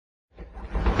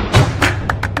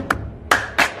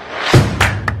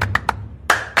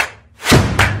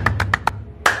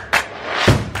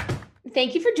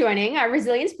Thank you for joining our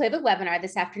Resilience Playbook webinar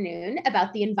this afternoon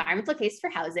about the environmental case for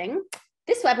housing.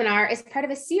 This webinar is part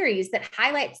of a series that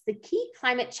highlights the key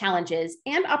climate challenges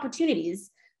and opportunities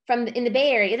in the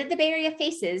Bay Area that the Bay Area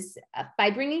faces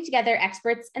by bringing together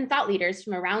experts and thought leaders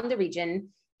from around the region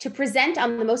to present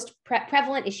on the most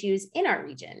prevalent issues in our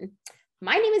region.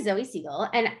 My name is Zoe Siegel,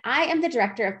 and I am the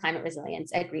Director of Climate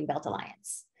Resilience at Greenbelt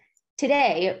Alliance.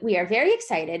 Today, we are very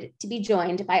excited to be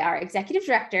joined by our Executive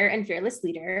Director and Fearless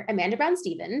Leader, Amanda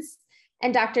Brown-Stevens,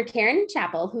 and Dr. Karen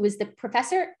Chapple, who is the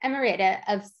Professor Emerita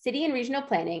of City and Regional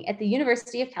Planning at the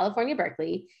University of California,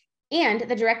 Berkeley, and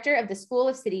the Director of the School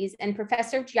of Cities and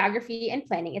Professor of Geography and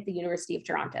Planning at the University of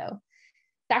Toronto.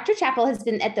 Dr. Chapple has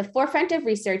been at the forefront of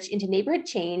research into neighborhood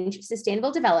change,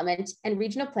 sustainable development, and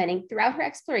regional planning throughout her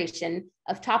exploration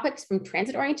of topics from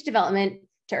transit-oriented development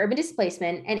to urban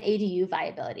displacement and ADU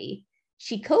viability.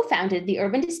 She co-founded the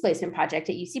Urban Displacement Project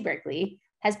at UC Berkeley,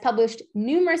 has published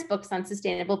numerous books on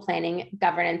sustainable planning,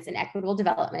 governance, and equitable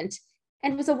development,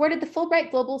 and was awarded the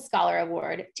Fulbright Global Scholar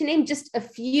Award, to name just a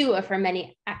few of her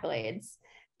many accolades.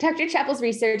 Dr. Chapple's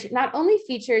research not only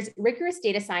features rigorous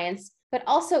data science, but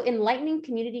also enlightening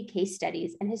community case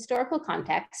studies and historical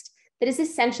context that is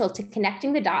essential to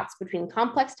connecting the dots between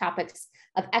complex topics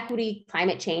of equity,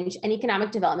 climate change, and economic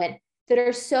development that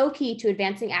are so key to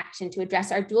advancing action to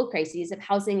address our dual crises of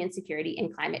housing insecurity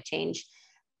and climate change,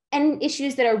 and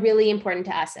issues that are really important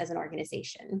to us as an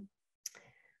organization.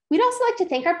 We'd also like to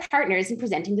thank our partners in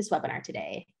presenting this webinar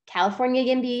today: California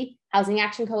YIMBY, Housing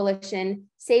Action Coalition,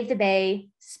 Save the Bay,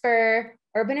 SPUR,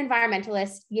 Urban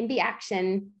Environmentalist, YIMBY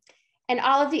Action, and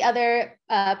all of the other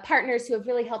partners who have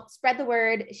really helped spread the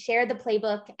word, share the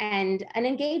playbook, and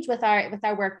engage with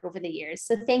our work over the years.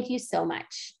 So thank you so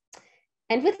much.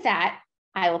 And with that,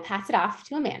 I will pass it off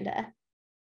to Amanda.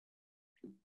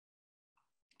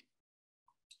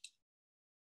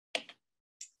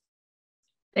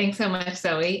 Thanks so much,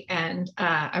 Zoe. And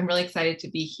I'm really excited to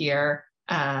be here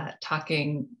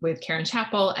talking with Karen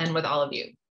Chapple and with all of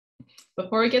you.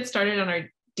 Before we get started on our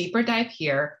deeper dive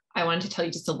here, I wanted to tell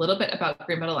you just a little bit about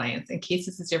Greenbelt Alliance in case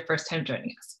this is your first time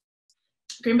joining us.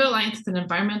 Greenbelt Alliance is an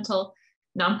environmental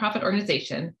nonprofit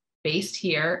organization based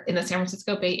here in the San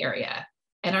Francisco Bay Area.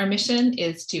 And our mission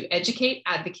is to educate,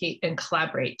 advocate, and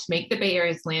collaborate to make the Bay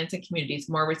Area's lands and communities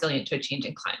more resilient to a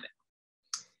changing climate.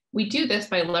 We do this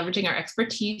by leveraging our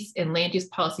expertise in land use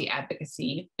policy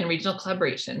advocacy and regional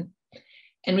collaboration.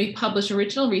 And we publish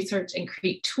original research and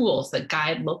create tools that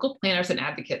guide local planners and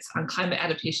advocates on climate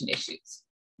adaptation issues.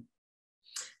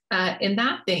 In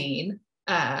that vein,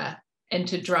 and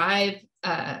to drive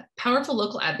powerful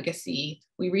local advocacy,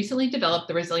 we recently developed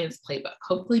the Resilience Playbook.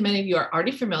 Hopefully many of you are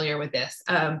already familiar with this,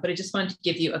 but I just wanted to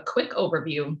give you a quick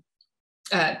overview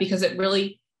because it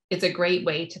really is a great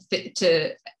way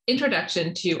to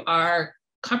introduction to our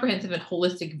comprehensive and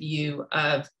holistic view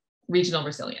of regional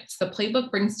resilience. The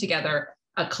playbook brings together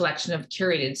a collection of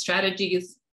curated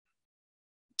strategies,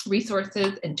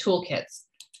 resources, and toolkits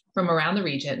from around the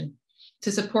region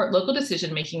to support local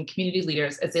decision-making community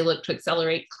leaders as they look to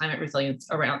accelerate climate resilience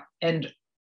around and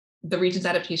the region's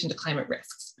adaptation to climate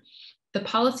risks. The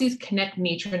policies connect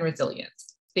nature and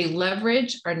resilience. They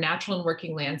leverage our natural and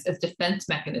working lands as defense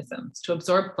mechanisms to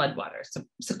absorb floodwaters,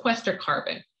 sequester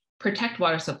carbon, protect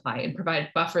water supply, and provide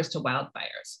buffers to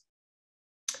wildfires.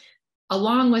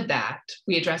 Along with that,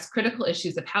 we address critical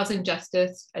issues of housing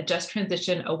justice, a just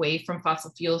transition away from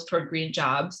fossil fuels toward green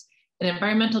jobs, and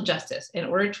environmental justice in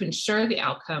order to ensure the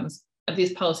outcomes of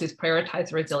these policies prioritize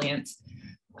the resilience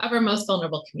of our most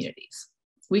vulnerable communities.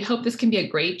 We hope this can be a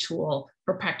great tool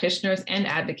for practitioners and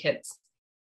advocates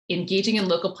engaging in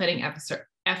local planning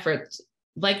efforts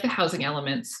like the Housing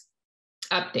Elements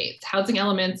updates. Housing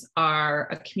Elements are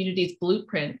a community's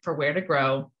blueprint for where to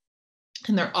grow,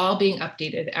 and they're all being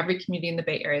updated. Every community in the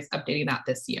Bay Area is updating that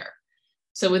this year.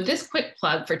 So with this quick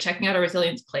plug for checking out our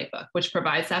Resilience Playbook, which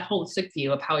provides that holistic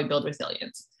view of how we build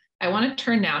resilience, I want to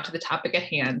turn now to the topic at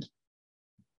hand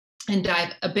and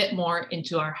dive a bit more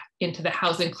into the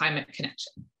housing climate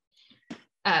connection.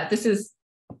 This is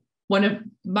one of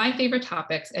my favorite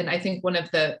topics, and I think one of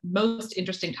the most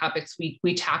interesting topics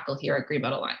we tackle here at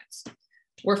Greenbelt Alliance.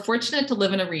 We're fortunate to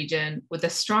live in a region with a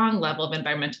strong level of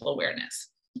environmental awareness.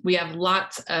 We have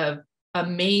lots of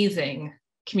amazing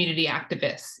community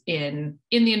activists in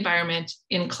the environment,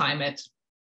 in climate,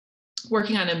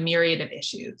 working on a myriad of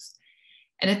issues.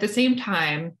 And at the same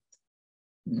time,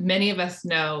 many of us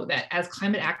know that as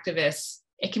climate activists,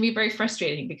 it can be very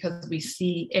frustrating because we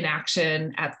see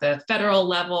inaction at the federal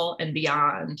level and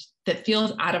beyond that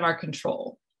feels out of our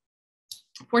control.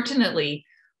 Fortunately,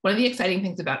 one of the exciting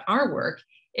things about our work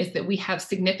is that we have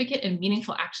significant and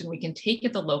meaningful action we can take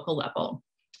at the local level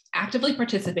actively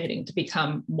participating to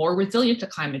become more resilient to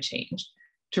climate change,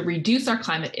 to reduce our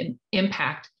climate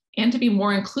impact, and to be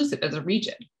more inclusive as a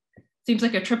region. Seems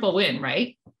like a triple win,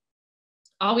 right?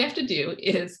 All we have to do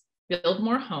is build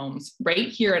more homes right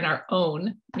here in our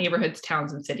own neighborhoods,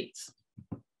 towns, and cities.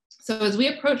 So as we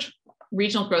approach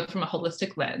regional growth from a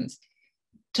holistic lens,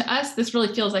 to us, this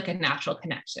really feels like a natural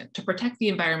connection. To protect the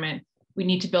environment, we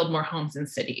need to build more homes in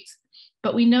cities.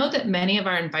 But we know that many of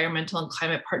our environmental and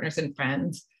climate partners and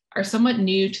friends are somewhat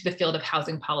new to the field of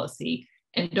housing policy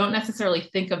and don't necessarily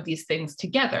think of these things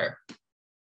together.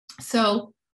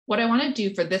 So what I want to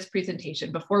do for this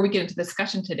presentation before we get into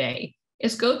discussion today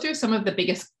is go through some of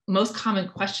the most common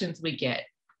questions we get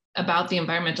about the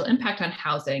environmental impact on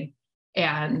housing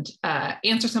and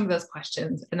answer some of those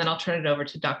questions, and then I'll turn it over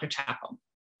to Dr. Chapple.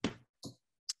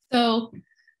 So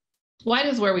why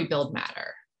does where we build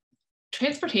matter?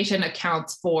 Transportation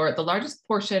accounts for the largest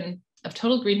portion of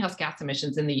total greenhouse gas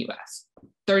emissions in the US,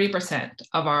 30%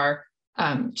 of our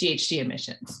GHG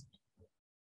emissions.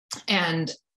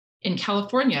 And in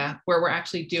California, where we're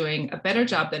actually doing a better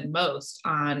job than most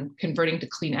on converting to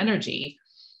clean energy,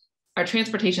 our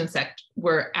transportation sector,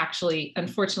 we're actually,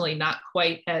 unfortunately, not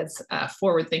quite as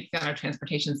forward thinking on our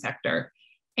transportation sector.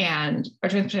 And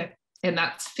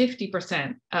that's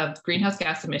 50% of greenhouse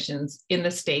gas emissions in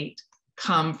the state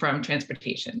come from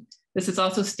transportation. This has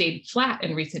also stayed flat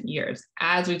in recent years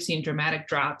as we've seen dramatic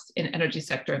drops in energy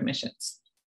sector emissions.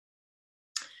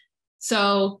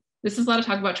 So this is a lot of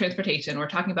talk about transportation. We're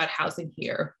talking about housing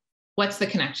here. What's the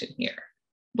connection here?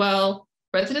 Well,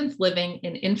 residents living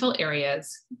in infill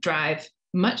areas drive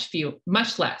much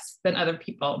less than other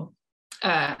people.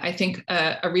 I think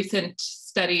a recent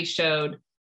study showed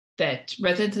that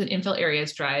residents in infill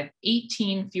areas drive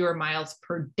 18 fewer miles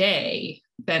per day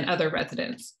than other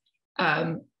residents,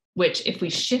 which if we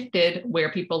shifted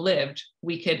where people lived,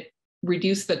 we could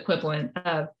reduce the equivalent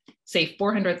of, say,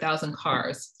 400,000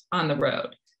 cars on the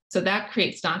road. So that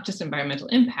creates not just environmental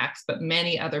impacts, but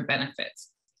many other benefits,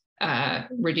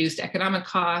 reduced economic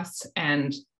costs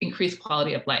and increased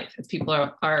quality of life as people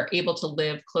are able to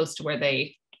live close to where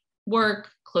they work,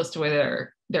 close to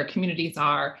where their communities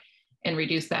are, and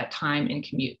reduce that time in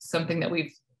commute, something that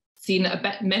we've seen,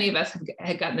 many of us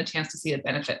have gotten the chance to see the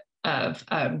benefit of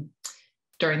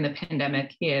during the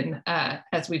pandemic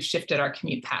as we've shifted our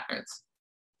commute patterns.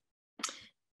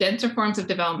 Denser forms of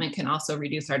development can also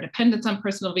reduce our dependence on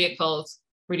personal vehicles,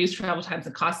 reduce travel times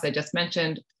and costs I just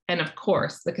mentioned, and of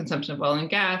course, the consumption of oil and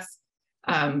gas,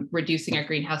 reducing our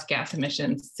greenhouse gas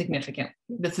emissions significantly.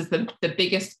 This is the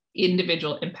biggest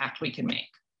individual impact we can make.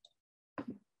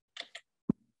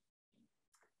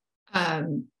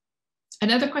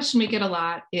 Another question we get a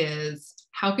lot is,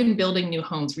 how can building new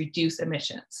homes reduce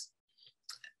emissions?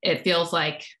 It feels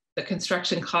like the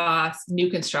construction costs, new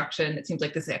construction, it seems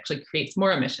like this actually creates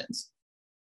more emissions.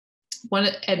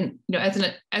 As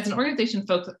an organization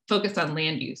focused on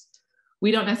land use,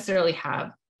 we don't necessarily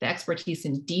have the expertise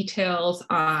in details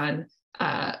on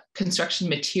construction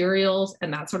materials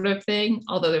and that sort of thing,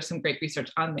 although there's some great research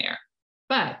on there.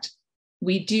 But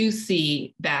we do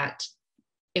see that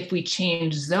if we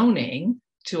change zoning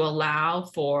to allow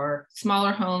for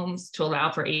smaller homes, to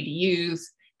allow for ADUs,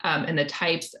 and the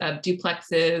types of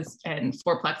duplexes and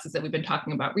fourplexes that we've been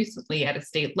talking about recently at a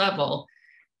state level,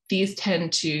 these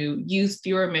tend to use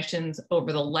fewer emissions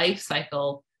over the life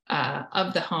cycle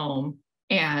of the home.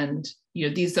 And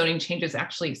these zoning changes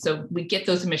actually, so we get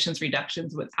those emissions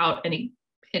reductions without any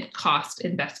cost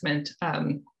investment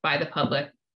by the public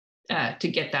to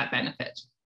get that benefit.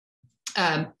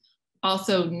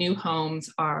 Also, new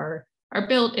homes are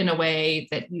built in a way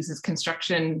that uses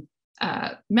construction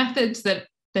methods that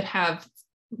have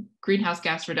greenhouse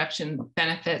gas reduction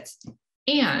benefits.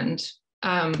 And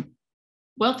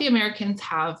wealthy Americans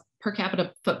have per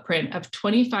capita footprint of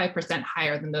 25%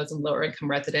 higher than those in lower income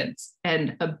residents.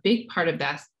 And a big part of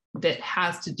that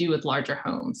has to do with larger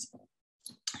homes.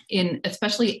 In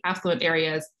especially affluent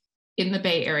areas in the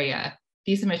Bay Area,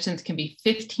 these emissions can be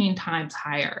 15 times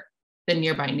higher than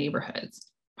nearby neighborhoods,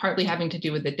 partly having to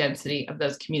do with the density of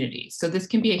those communities. So this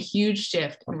can be a huge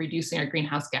shift in reducing our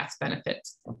greenhouse gas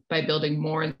benefits by building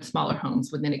more and smaller homes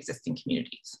within existing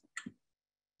communities.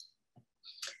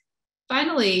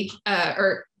 Finally,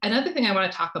 or another thing I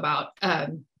want to talk about,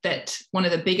 that one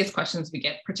of the biggest questions we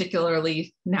get,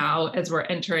 particularly now as we're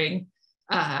entering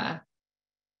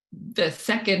the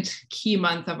second key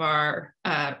month of our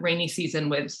rainy season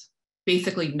with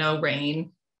basically no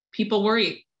rain, people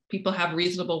have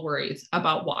reasonable worries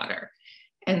about water.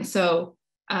 And so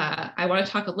I want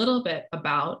to talk a little bit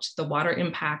about the water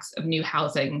impacts of new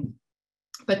housing,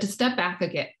 but to step back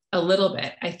again a little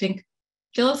bit, I think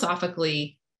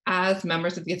philosophically, as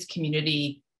members of this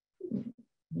community,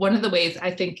 one of the ways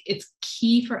I think it's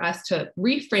key for us to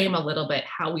reframe a little bit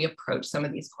how we approach some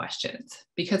of these questions,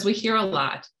 because we hear a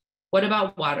lot, what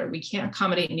about water? We can't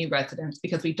accommodate new residents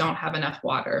because we don't have enough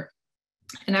water.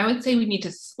 And I would say we need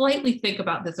to slightly think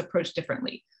about this approach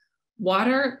differently.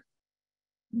 Water,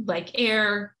 like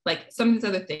air, like some of these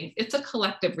other things, it's a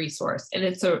collective resource, and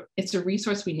it's a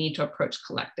resource we need to approach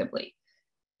collectively.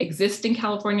 Existing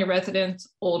California residents,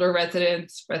 older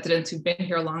residents, residents who've been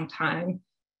here a long time,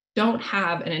 don't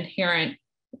have an inherent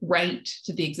right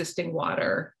to the existing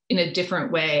water in a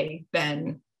different way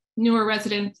than newer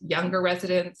residents, younger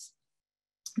residents,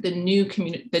 the new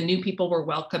people we're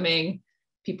welcoming,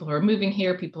 people who are moving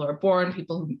here, people who are born,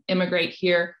 people who immigrate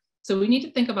here. So we need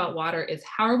to think about water is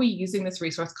how are we using this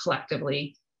resource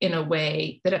collectively in a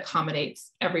way that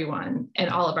accommodates everyone and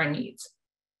all of our needs.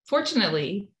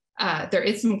 Fortunately, there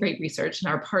is some great research,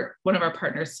 and one of our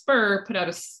partners, Spur, put out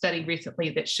a study recently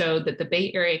that showed that the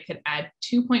Bay Area could add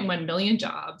 2.1 million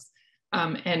jobs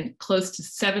and close to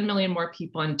 7 million more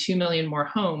people and 2 million more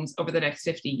homes over the next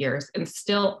 50 years and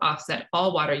still offset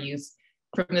all water use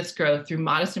from this growth through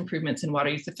modest improvements in water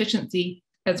use efficiency,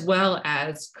 as well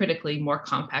as critically more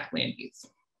compact land use.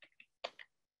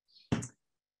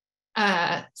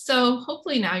 So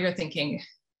hopefully now you're thinking,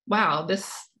 wow,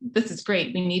 this is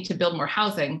great. We need to build more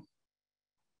housing.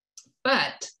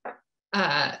 But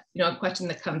a question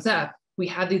that comes up, we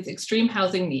have these extreme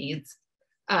housing needs.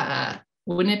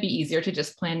 Wouldn't it be easier to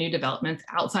just plan new developments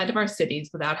outside of our cities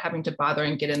without having to bother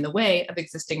and get in the way of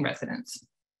existing residents?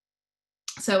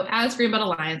 So as Greenbelt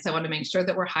Alliance, I want to make sure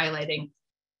that we're highlighting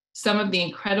some of the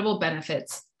incredible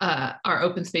benefits our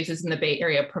open spaces in the Bay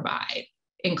Area provide,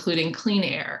 including clean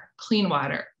air, clean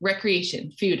water,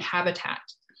 recreation, food, habitat,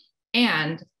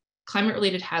 and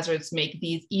climate-related hazards make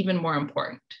these even more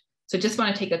important. So just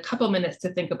want to take a couple minutes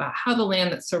to think about how the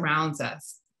land that surrounds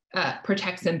us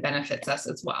protects and benefits us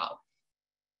as well.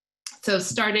 So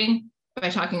starting by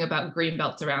talking about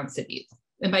greenbelts around cities.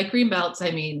 And by greenbelts,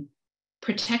 I mean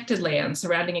protected land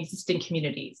surrounding existing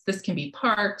communities. This can be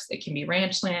parks, it can be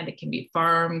ranch land, it can be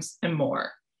farms, and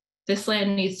more. This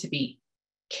land needs to be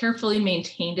carefully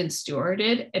maintained and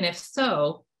stewarded. And if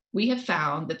so, we have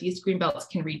found that these greenbelts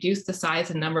can reduce the size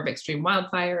and number of extreme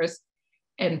wildfires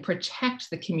and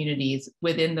protect the communities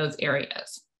within those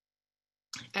areas.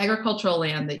 Agricultural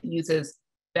land that uses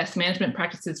best management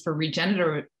practices for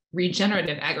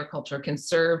regenerative agriculture can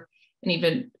serve an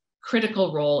even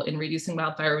critical role in reducing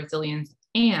wildfire resilience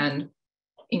and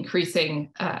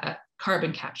increasing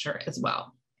carbon capture as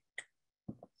well.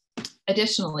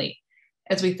 Additionally,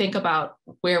 as we think about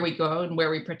where we go and where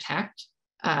we protect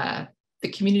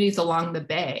the communities along the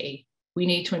bay, we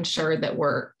need to ensure that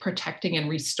we're protecting and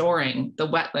restoring the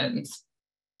wetlands,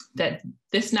 that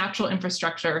this natural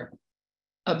infrastructure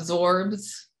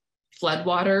absorbs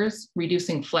floodwaters,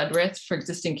 reducing flood risk for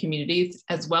existing communities,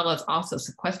 as well as also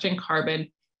sequestering carbon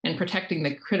and protecting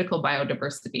the critical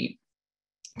biodiversity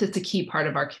that's a key part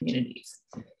of our communities.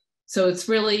 So it's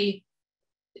really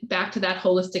back to that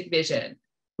holistic vision.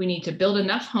 We need to build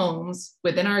enough homes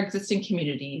within our existing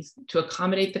communities to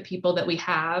accommodate the people that we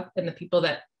have and the people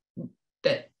that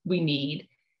we need.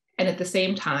 And at the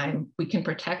same time, we can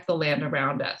protect the land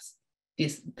around us,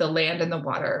 the land and the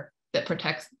water that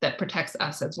protects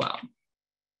us as well.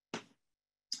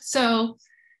 So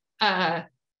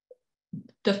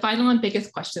the final and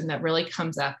biggest question that really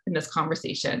comes up in this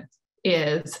conversation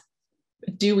is,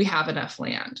 do we have enough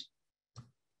land?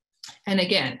 And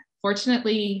again,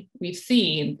 fortunately, we've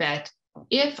seen that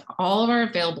if all of our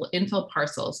available infill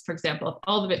parcels, for example, if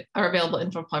all of our available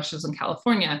infill parcels in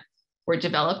California were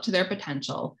developed to their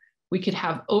potential, we could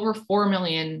have over 4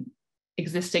 million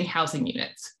existing housing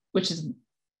units, which is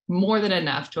more than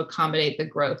enough to accommodate the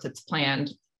growth that's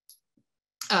planned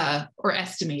or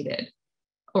estimated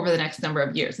over the next number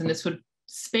of years. And this would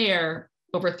spare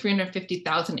over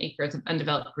 350,000 acres of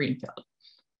undeveloped greenfield.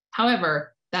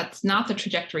 However, that's not the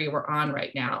trajectory we're on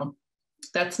right now.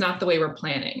 That's not the way we're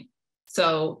planning.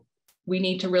 So we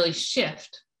need to really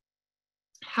shift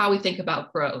how we think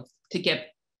about growth to get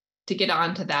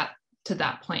onto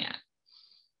that plan.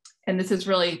 And this is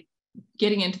really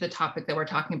getting into the topic that we're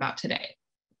talking about today.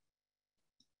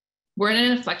 We're in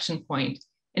an inflection point,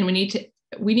 and we need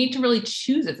to really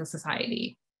choose as a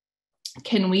society.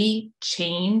 Can we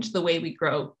change the way we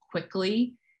grow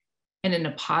quickly and in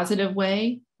a positive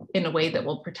way, in a way that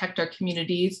will protect our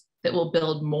communities, that will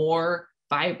build more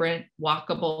vibrant,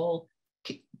 walkable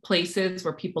places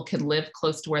where people can live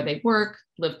close to where they work,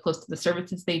 live close to the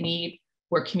services they need,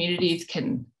 where communities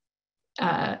can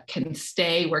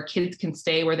stay, where kids can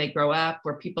stay, where they grow up,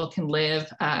 where people can live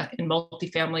in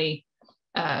multifamily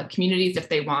communities if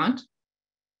they want?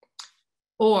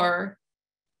 Or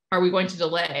are we going to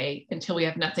delay until we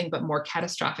have nothing but more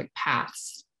catastrophic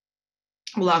paths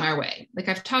along our way? Like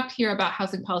I've talked here about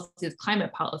housing policy as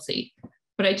climate policy,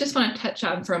 but I just want to touch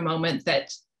on for a moment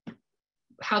that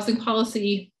housing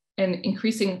policy and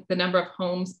increasing the number of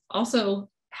homes also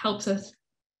helps us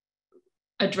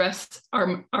address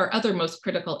our other most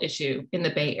critical issue in the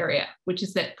Bay Area, which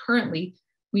is that currently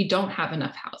we don't have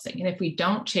enough housing. And if we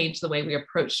don't change the way we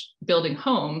approach building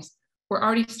homes, we're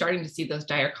already starting to see those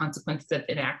dire consequences of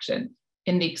inaction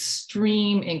in the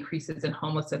extreme increases in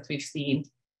homelessness we've seen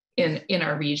in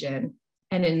our region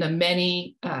and in the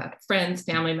many friends,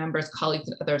 family members, colleagues,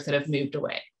 and others that have moved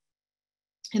away.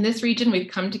 In this region,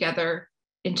 we've come together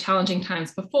in challenging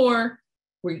times before.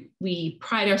 We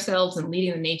pride ourselves in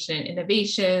leading the nation in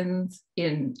innovations,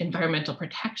 in environmental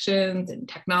protections, in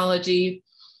technology.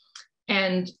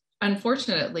 And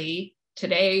unfortunately,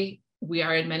 today, we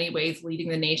are in many ways leading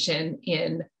the nation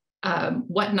in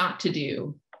what not to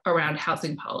do around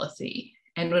housing policy.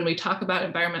 And when we talk about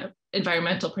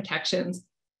environmental protections,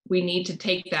 we need to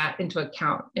take that into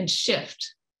account and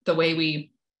shift the way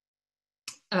we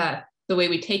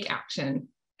take action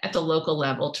at the local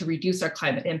level to reduce our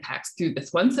climate impacts through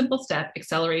this one simple step,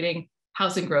 accelerating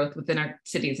housing growth within our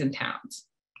cities and towns.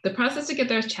 The process to get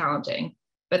there is challenging,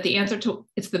 but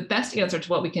it's the best answer to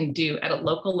what we can do at a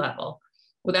local level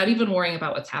without even worrying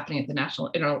about what's happening at the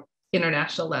national,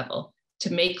 international level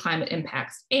to make climate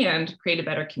impacts and create a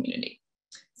better community.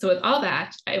 So with all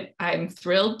that, I'm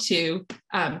thrilled to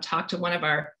talk to one of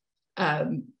our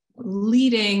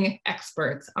leading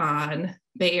experts on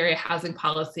Bay Area housing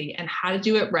policy and how to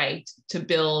do it right to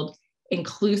build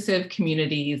inclusive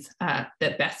communities that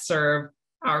best serve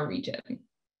our region.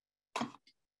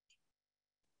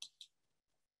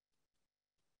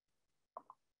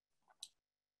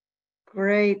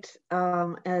 Great.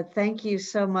 Thank you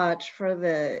so much for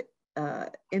the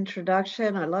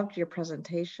introduction. I loved your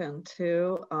presentation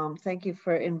too. Thank you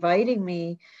for inviting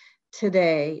me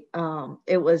today.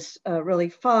 It was really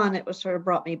fun. It was sort of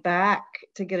brought me back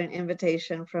to get an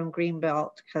invitation from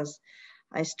Greenbelt because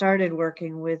I started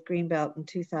working with Greenbelt in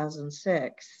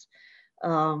 2006.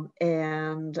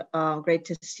 Great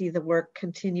to see the work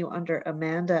continue under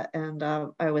Amanda. And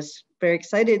I was very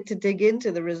excited to dig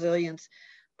into the Resilience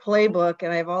Playbook,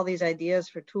 and I have all these ideas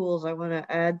for tools I want to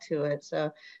add to it. So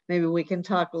maybe we can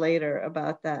talk later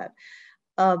about that.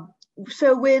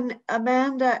 So when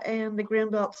Amanda and the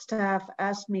Greenbelt staff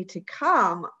asked me to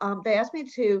come, they asked me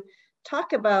to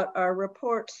talk about our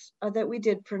reports that we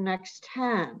did for Next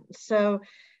 10. So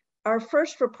our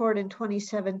first report in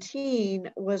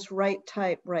 2017 was Right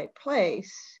Type, Right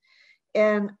Place.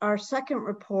 And our second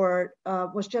report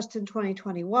was just in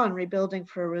 2021, Rebuilding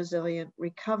for a Resilient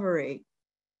Recovery.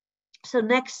 So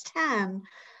Next 10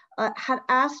 had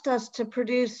asked us to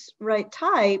produce Right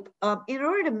Type in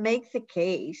order to make the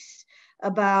case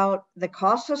about the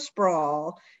cost of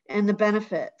sprawl and the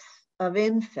benefits of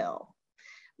infill.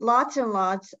 Lots and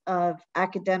lots of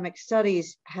academic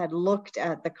studies had looked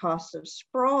at the cost of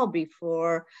sprawl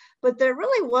before, but there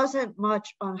really wasn't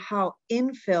much on how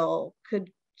infill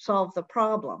could solve the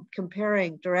problem,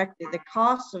 comparing directly the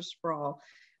cost of sprawl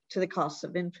to the costs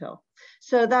of infill.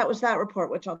 So that was that report,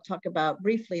 which I'll talk about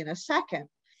briefly in a second.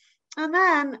 And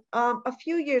then a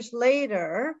few years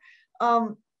later,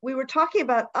 we were talking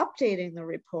about updating the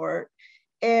report,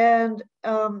 and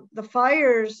the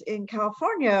fires in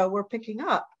California were picking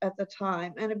up at the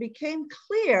time, and it became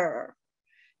clear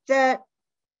that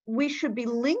we should be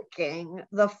linking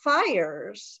the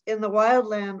fires in the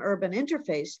wildland-urban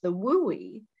interface, the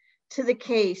WUI, to the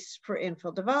case for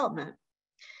infill development.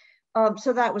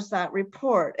 So that was that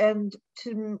report. And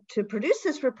to produce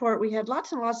this report, we had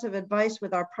lots and lots of advice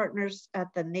with our partners at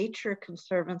the Nature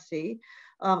Conservancy,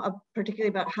 particularly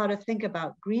about how to think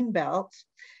about Greenbelt.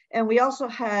 And we also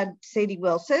had Sadie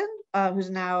Wilson, who's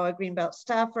now a Greenbelt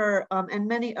staffer, and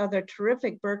many other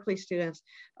terrific Berkeley students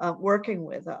working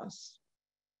with us.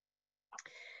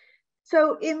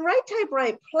 So in Right Type,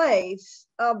 Right Place,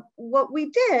 what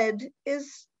we did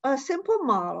is a simple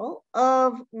model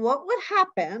of what would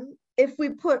happen if we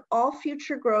put all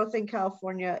future growth in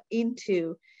California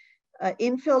into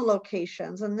infill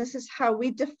locations. And this is how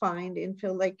we defined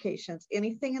infill locations.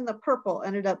 Anything in the purple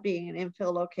ended up being an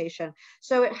infill location.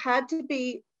 So it had to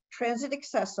be transit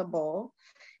accessible.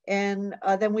 And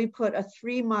then we put a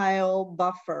 3-mile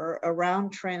buffer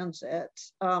around transit.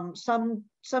 Some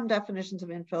definitions of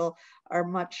infill are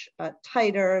much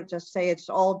tighter, just say it's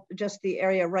all just the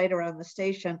area right around the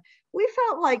station. We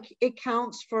felt like it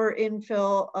counts for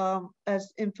infill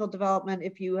as infill development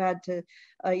if you had to,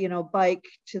 bike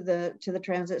to the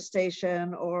transit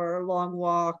station or long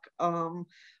walk,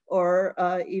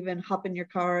 or even hop in your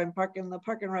car and park in the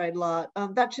park and ride lot.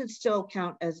 That should still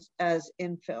count as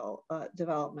infill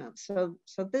development. So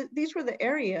these were the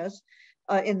areas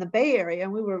in the Bay Area,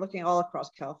 and we were looking all across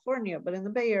California, but in the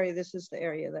Bay Area, this is the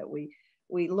area that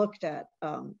we looked at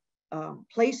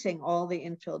placing all the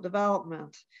infill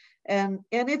development. And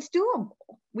it's doable.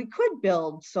 We could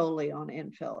build solely on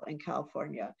infill in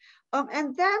California.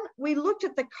 And then we looked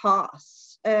at the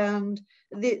costs, and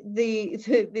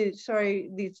sorry,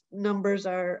 these numbers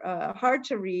are hard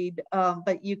to read,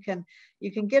 but you can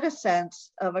get a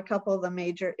sense of a couple of the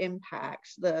major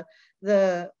impacts. The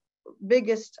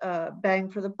biggest bang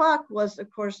for the buck was,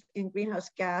 of course, in greenhouse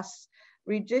gas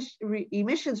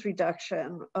emissions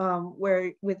reduction,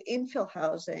 where with infill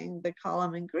housing, the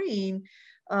column in green,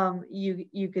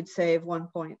 you could save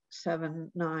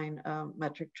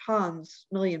 1.79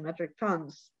 million metric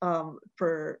tons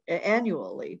per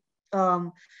annually.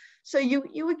 So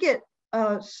you would get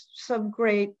some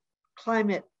great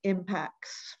climate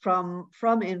impacts from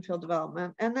infill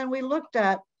development. And then we looked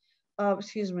at,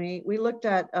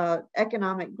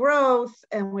 economic growth,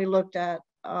 and we looked at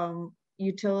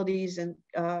utilities and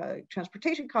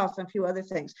transportation costs and a few other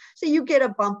things. So you get a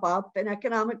bump up in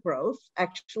economic growth.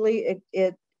 Actually,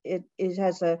 it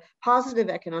has a positive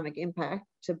economic impact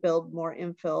to build more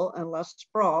infill and less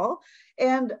sprawl.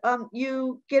 And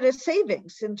you get a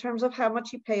savings in terms of how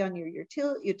much you pay on your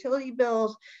utility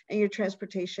bills and your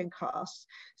transportation costs.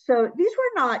 So these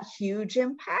were not huge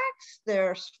impacts.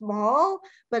 They're small,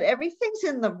 but everything's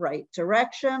in the right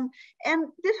direction. And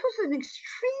this was an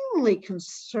extremely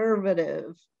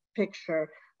conservative picture.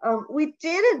 We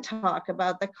didn't talk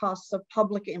about the costs of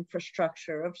public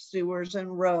infrastructure, of sewers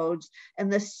and roads,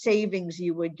 and the savings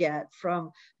you would get from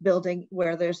building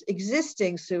where there's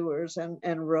existing sewers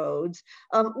and roads.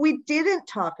 We didn't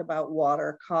talk about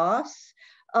water costs.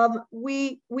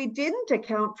 We didn't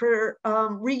account for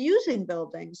reusing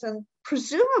buildings, and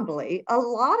presumably a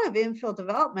lot of infill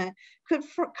development could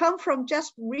come from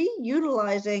just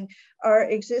reutilizing our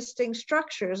existing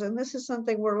structures. And this is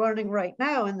something we're learning right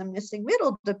now in the missing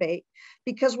middle debate,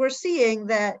 because we're seeing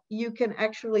that you can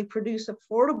actually produce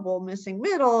affordable missing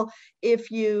middle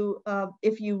if you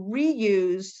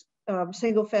reuse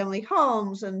single family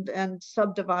homes and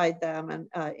subdivide them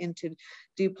into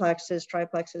duplexes,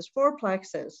 triplexes,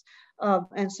 fourplexes.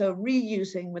 And so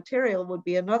reusing material would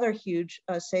be another huge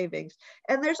savings.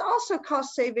 And there's also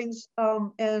cost savings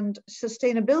and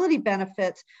sustainability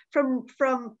benefits from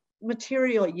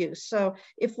material use. So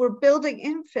if we're building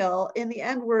infill, in the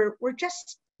end, we're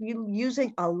just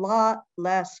using a lot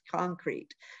less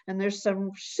concrete. And there's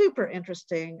some super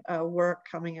interesting work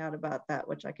coming out about that,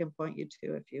 which I can point you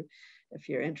to if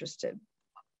you're interested.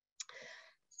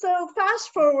 So fast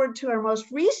forward to our most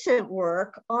recent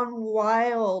work on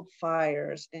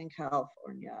wildfires in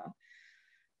California.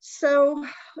 So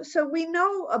we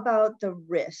know about the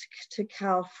risk to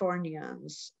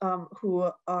Californians who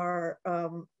are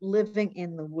living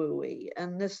in the WUI,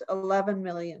 and this 11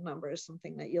 million number is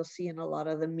something that you'll see in a lot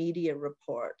of the media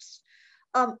reports.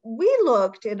 We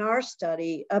looked in our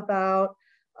study about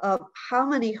how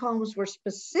many homes were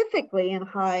specifically in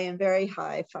high and very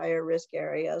high fire risk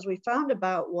areas. We found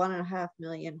about 1.5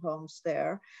 million homes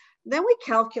there. Then we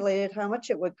calculated how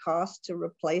much it would cost to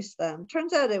replace them.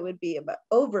 Turns out it would be about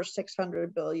over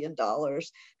 $600 billion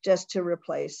just to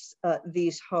replace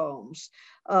these homes.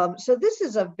 So this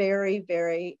is a very,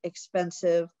 very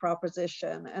expensive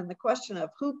proposition. And the question of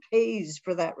who pays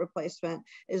for that replacement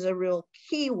is a real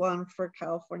key one for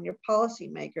California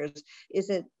policymakers. Is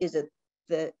it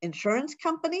the insurance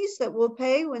companies that will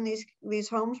pay when these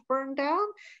homes burn down?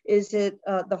 Is it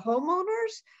the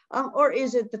homeowners, or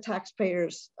is it the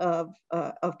taxpayers of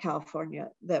California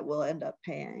that will end up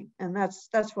paying? And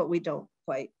that's what we don't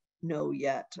quite know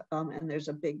yet. And there's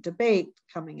a big debate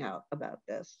coming out about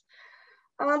this.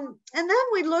 And then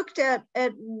we looked at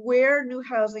where new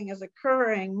housing is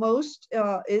occurring. Most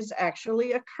is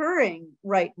actually occurring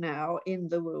right now in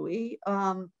the WUI.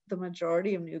 The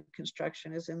majority of new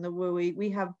construction is in the WUI. We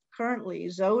have currently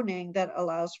zoning that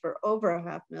allows for over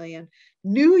 500,000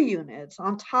 new units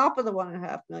on top of the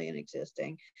 1.5 million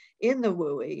existing in the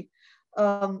WUI.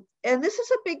 And this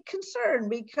is a big concern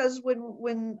because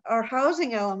when our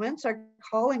housing elements are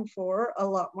calling for a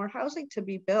lot more housing to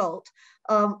be built,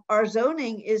 our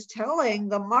zoning is telling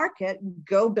the market,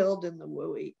 go build in the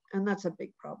WUI, and that's a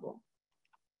big problem.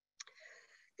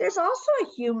 There's also a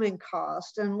human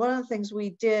cost, and one of the things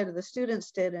we did, the students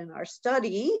did in our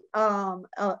study,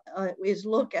 is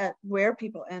look at where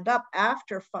people end up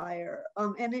after fire.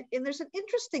 And there's an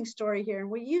interesting story here, and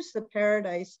we use the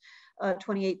Paradise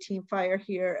 2018 fire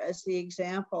here as the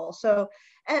example. So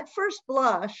at first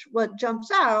blush, what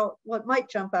might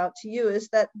jump out to you is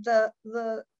that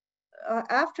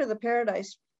after the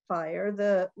Paradise fire,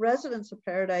 the residents of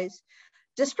Paradise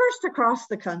dispersed across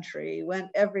the country, went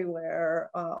everywhere,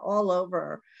 all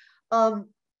over.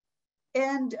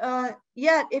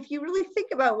 Yet, if you really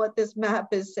think about what this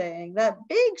map is saying, that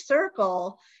big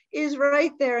circle is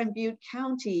right there in Butte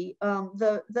County.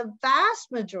 The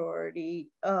vast majority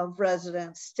of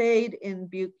residents stayed in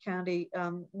Butte County,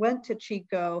 went to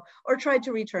Chico, or tried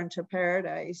to return to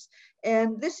Paradise.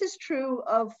 And this is true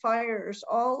of fires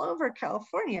all over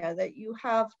California, that you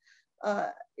have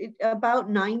about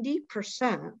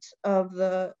 90% of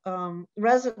the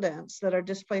residents that are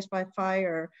displaced by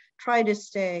fire try to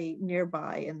stay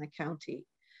nearby in the county.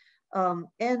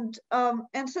 And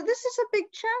so this is a big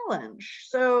challenge.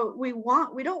 So we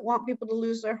don't want people to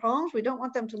lose their homes. We don't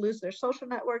want them to lose their social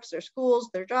networks, their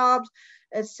schools, their jobs,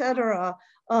 etc.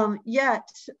 Yet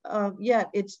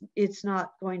it's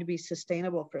not going to be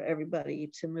sustainable for everybody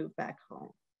to move back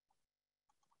home.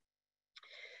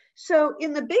 So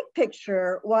in the big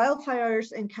picture,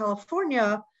 wildfires in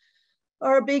California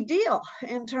are a big deal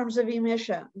in terms of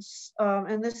emissions.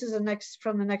 And this is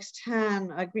from the Next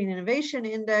 10 Green Innovation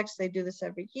Index. They do this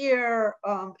every year.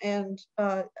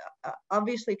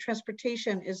 Obviously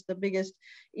transportation is the biggest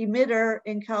emitter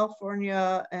in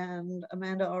California. And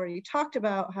Amanda already talked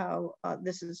about how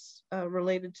this is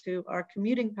related to our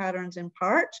commuting patterns in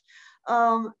part.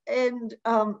 Our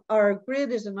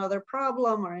grid is another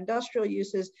problem, our industrial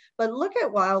uses, but look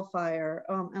at wildfire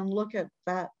and look at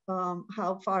that,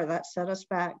 how far that set us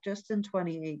back just in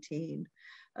 2018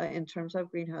 in terms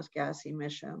of greenhouse gas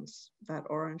emissions, that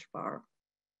orange bar.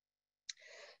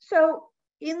 So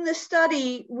in the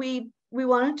study, we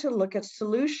wanted to look at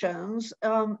solutions,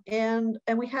 and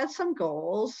we had some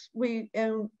goals. We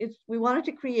wanted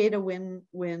to create a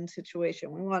win-win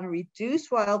situation. We want to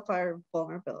reduce wildfire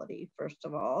vulnerability, first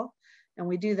of all, and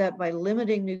we do that by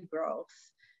limiting new growth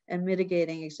and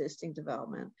mitigating existing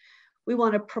development. We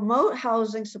want to promote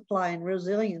housing supply and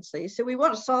resiliency. So we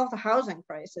want to solve the housing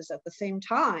crisis at the same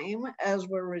time as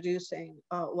we're reducing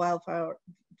wildfire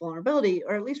vulnerability,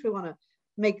 or at least we want to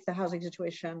make the housing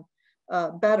situation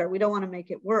better. We don't want to make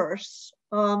it worse.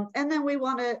 And then we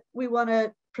want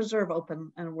to preserve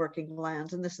open and working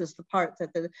lands. And this is the part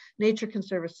that the Nature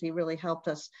Conservancy really helped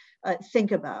us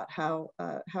think about how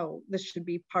this should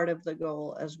be part of the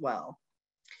goal as well.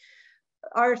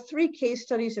 Our 3 case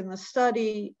studies in the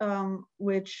study,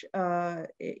 which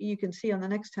you can see on the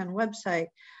Next 10 website,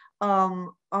 are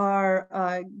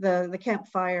the Camp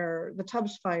Fire, the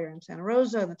Tubbs Fire in Santa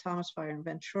Rosa, and the Thomas Fire in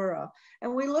Ventura.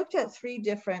 And we looked at 3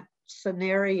 different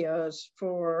scenarios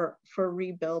for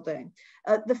rebuilding.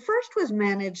 The first was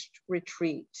managed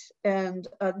retreat. And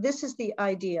this is the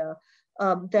idea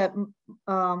that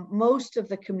most of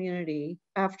the community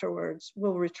afterwards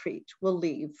will retreat, will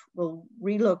leave, will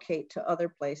relocate to other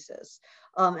places.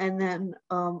 And then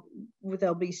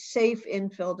there'll be safe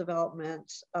infill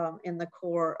development in the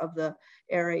core of the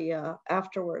area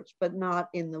afterwards, but not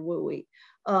in the WUI.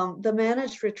 The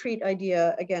managed retreat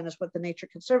idea, again, is what the Nature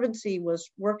Conservancy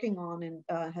was working on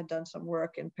and had done some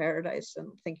work in Paradise and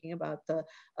thinking about the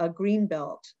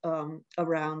Greenbelt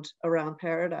around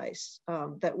Paradise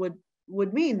that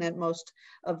would mean that most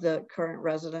of the current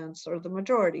residents, or the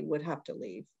majority, would have to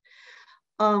leave.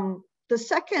 The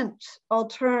second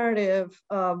alternative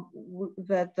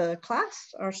that the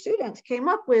class, our students, came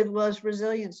up with was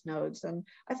resilience nodes. And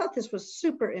I thought this was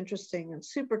super interesting and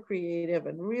super creative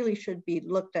and really should be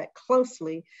looked at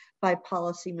closely by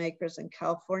policymakers in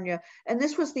California. And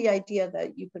this was the idea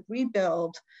that you could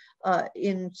rebuild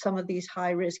in some of these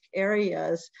high-risk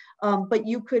areas, but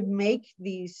you could make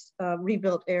these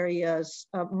rebuilt areas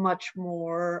much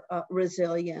more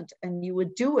resilient, and you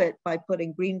would do it by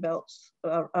putting green belts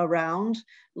around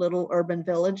little urban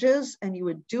villages, and you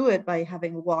would do it by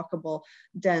having walkable,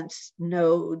 dense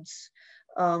nodes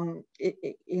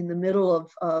in the middle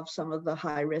of some of the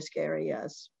high-risk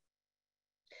areas.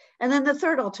 And then the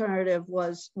third alternative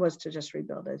was to just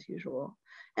rebuild as usual.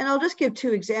 And I'll just give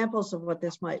two examples of what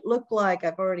this might look like.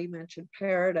 I've already mentioned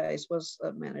Paradise was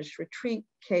a managed retreat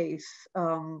case,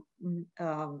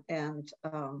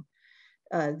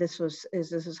 this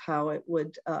is how it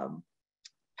would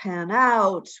pan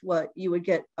out. What you would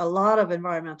get a lot of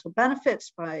environmental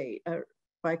benefits by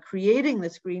creating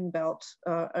this green belt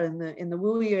in the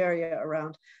WUI area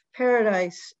around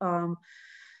Paradise,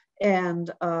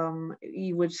 and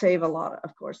you would save a lot,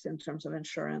 of course, in terms of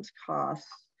insurance costs.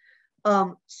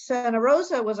 Santa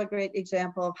Rosa was a great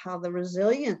example of how the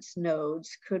resilience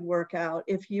nodes could work out.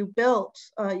 If you built,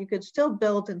 you could still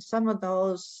build in some of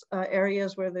those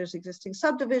areas where there's existing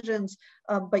subdivisions,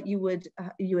 but you would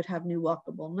have new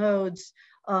walkable nodes.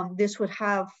 This would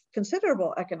have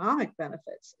considerable economic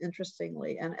benefits,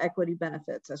 interestingly, and equity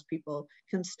benefits as people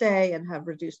can stay and have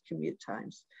reduced commute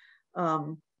times.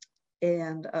 But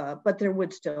there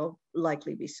would still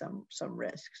likely be some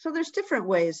risk. So there's different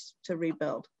ways to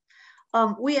rebuild.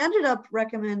 We ended up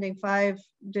recommending 5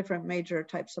 different major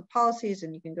types of policies,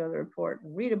 and you can go to the report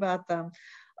and read about them.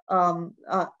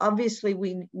 Obviously,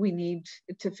 we need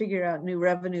to figure out new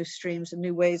revenue streams and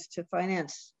new ways to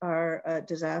finance our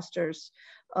disasters.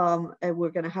 And we're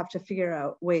going to have to figure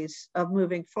out ways of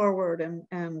moving forward,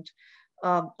 and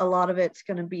a lot of it's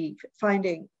going to be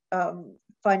finding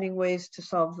ways to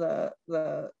solve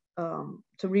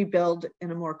to rebuild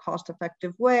in a more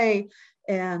cost-effective way,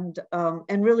 and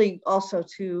really also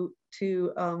to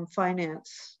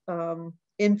finance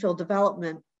infill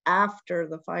development after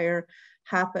the fire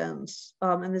happens.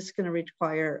 And this is going to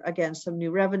require, again, some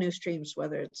new revenue streams,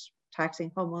 whether it's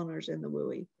taxing homeowners in the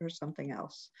WUI or something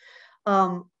else.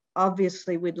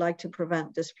 Obviously, we'd like to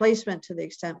prevent displacement to the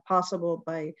extent possible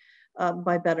by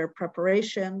better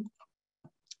preparation.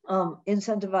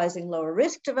 Incentivizing lower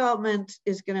risk development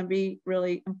is going to be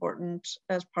really important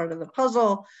as part of the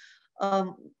puzzle.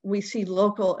 We see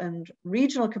local and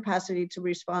regional capacity to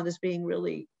respond as being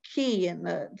really key, and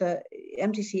the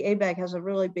MTC ABAG has a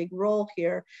really big role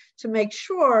here to make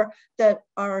sure that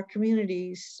our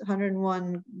communities,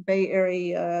 101 Bay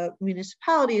Area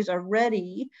municipalities, are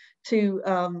ready to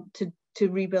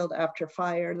rebuild after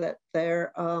fire, that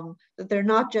they're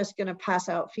not just going to pass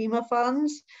out FEMA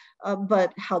funds,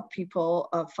 but help people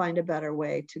find a better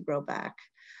way to grow back.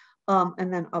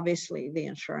 And then obviously the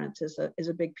insurance is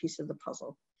a big piece of the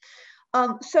puzzle.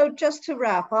 So just to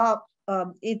wrap up,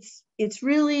 it's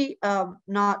really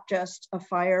not just a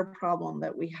fire problem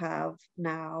that we have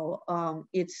now.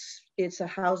 It's a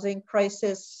housing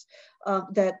crisis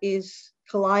that is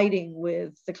colliding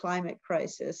with the climate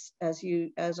crisis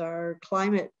as our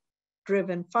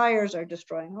climate-driven fires are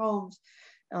destroying homes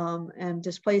and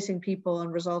displacing people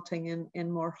and resulting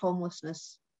in more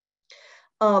homelessness.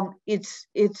 It's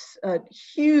a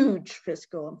huge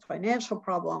fiscal and financial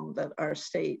problem that our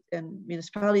state and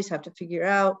municipalities have to figure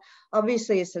out.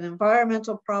 Obviously, it's an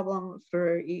environmental problem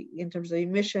in terms of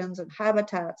emissions and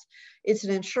habitats. It's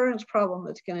an insurance problem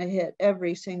that's going to hit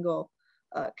every single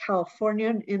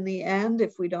Californian in the end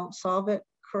if we don't solve it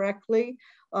correctly.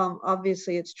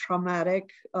 Obviously, it's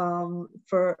traumatic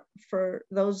for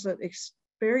those that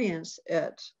experience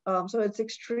it. So it's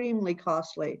extremely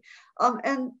costly.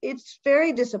 And it's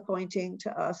very disappointing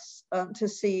to us to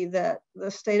see that the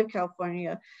state of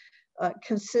California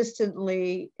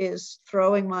consistently is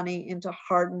throwing money into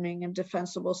hardening and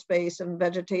defensible space and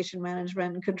vegetation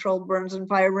management and controlled burns and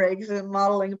fire breaks and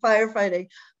modeling firefighting,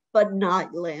 but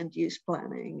not land use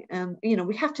planning. And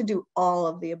we have to do all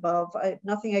of the above.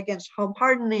 Nothing against home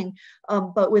hardening,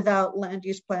 but without land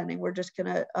use planning, we're just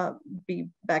gonna be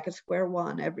back at square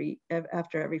one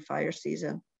after every fire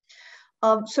season.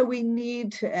 So we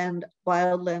need to end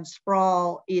wildland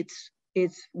sprawl. It's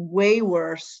way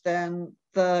worse than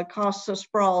the costs of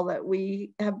sprawl that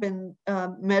we have been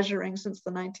measuring since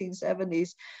the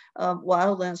 1970s.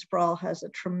 Wildland sprawl has a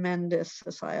tremendous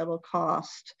societal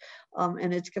cost,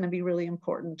 and it's going to be really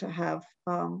important to have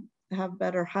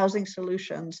better housing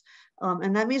solutions,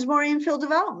 and that means more infill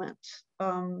development,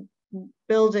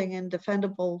 building in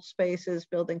defendable spaces,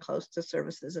 building close to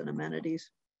services and amenities.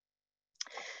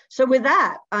 So with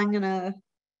that, I'm going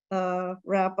to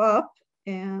wrap up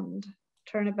and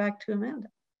turn it back to Amanda.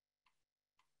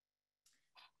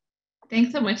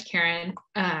 Thanks so much, Karen.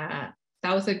 That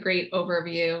was a great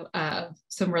overview of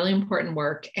some really important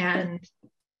work. And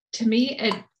to me,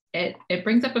 it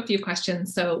brings up a few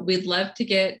questions. So we'd love to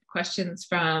get questions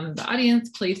from the audience.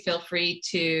 Please feel free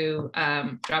to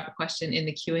drop a question in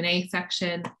the Q&A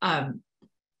section.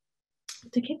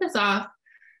 To kick us off,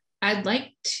 I'd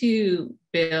like to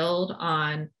build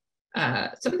on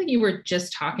something you were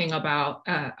just talking about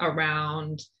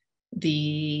around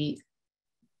the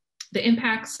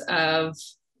impacts of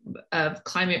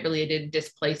climate-related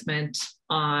displacement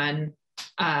on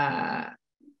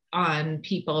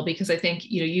people, because I think,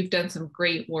 you know, you've done some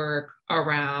great work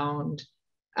around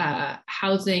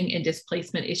housing and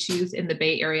displacement issues in the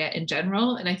Bay Area in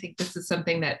general. And I think this is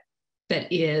something that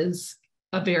is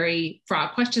a very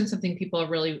fraught question, something people are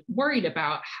really worried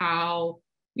about, how,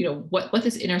 you know, what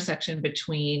this intersection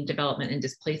between development and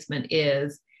displacement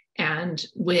is. And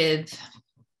with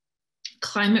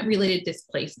climate-related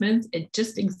displacements, it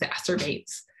just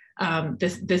exacerbates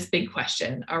this big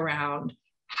question around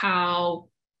how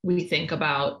we think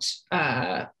about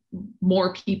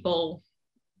more people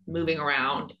moving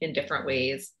around in different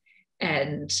ways.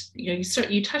 And you know,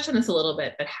 you touched on this a little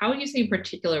bit, but how do you say in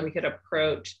particular we could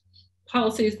approach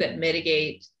policies that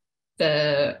mitigate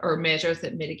or measures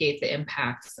that mitigate the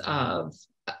impacts of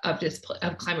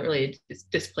climate-related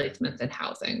displacements and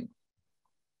housing?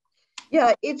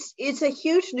 Yeah, it's a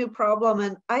huge new problem,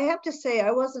 and I have to say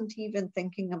I wasn't even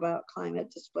thinking about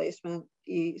climate displacement,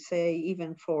 say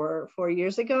even 4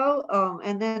 years ago,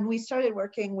 and then we started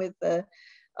working with the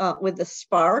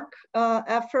Spark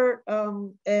effort,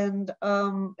 and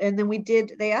then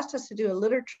they asked us to do a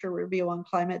literature review on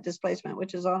climate displacement,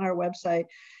 which is on our website,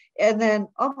 and then,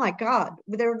 oh my God,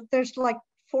 there's like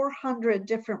 400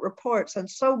 different reports and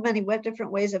so many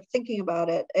different ways of thinking about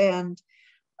it, and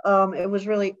it was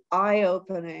really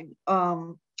eye-opening.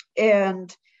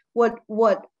 And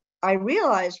what I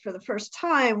realized for the first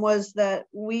time was that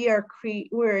we're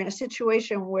in a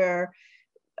situation where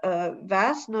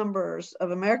vast numbers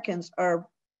of Americans are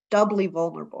doubly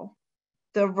vulnerable.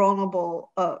 They're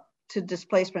vulnerable to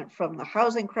displacement from the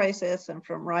housing crisis and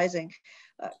from rising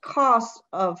costs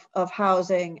of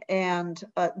housing, and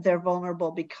they're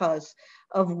vulnerable because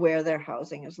of where their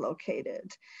housing is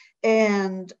located.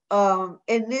 And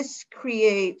this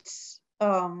creates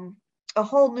a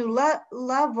whole new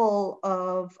level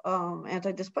of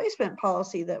anti-displacement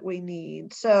policy that we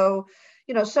need. So,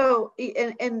 you know,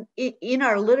 and in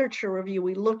our literature review,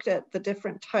 we looked at the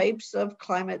different types of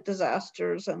climate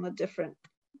disasters and the different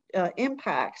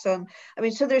impacts. And I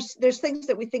mean, so there's things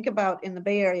that we think about in the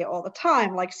Bay Area all the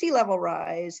time, like sea level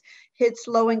rise hits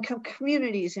low-income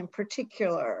communities in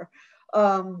particular.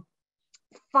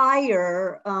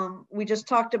 Fire, we just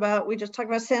talked about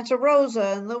Santa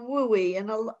Rosa and the WUI, and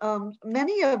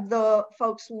many of the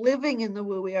folks living in the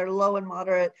WUI are low and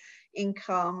moderate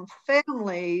income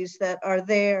families that are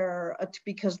there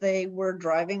because they were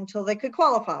driving till they could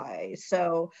qualify.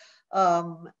 So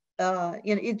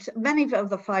it's many of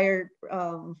the fire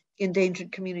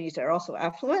endangered communities are also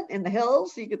affluent in the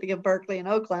hills. You could think of Berkeley and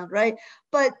Oakland, right?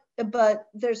 But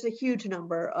there's a huge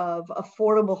number of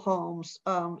affordable homes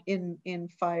in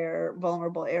fire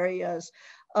vulnerable areas.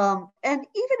 And even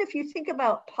if you think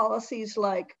about policies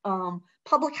like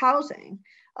public housing,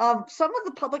 some of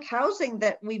the public housing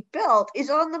that we built is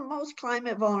on the most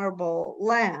climate vulnerable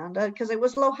land because it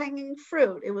was low hanging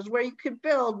fruit. It was where you could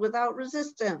build without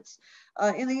resistance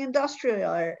in the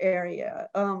industrial area.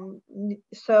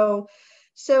 So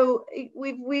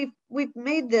we've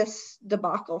made this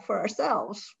debacle for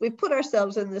ourselves. We've put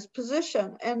ourselves in this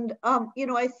position, and you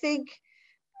know, I think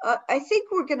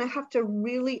we're going to have to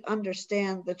really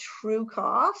understand the true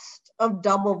cost of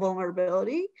double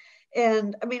vulnerability.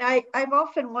 And I mean, I've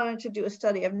often wanted to do a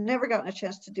study. I've never gotten a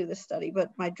chance to do this study, but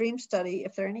my dream study,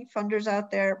 if there are any funders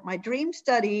out there, my dream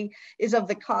study is of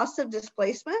the cost of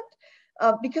displacement,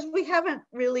 because we haven't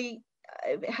really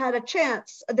had a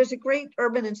chance. There's a great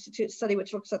Urban Institute study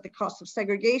which looks at the cost of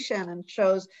segregation and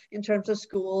shows in terms of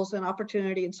schools and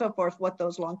opportunity and so forth what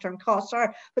those long-term costs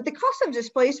are. But the cost of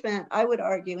displacement, I would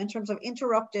argue, in terms of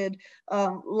interrupted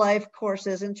life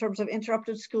courses, in terms of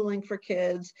interrupted schooling for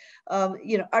kids,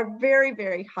 you know, are very,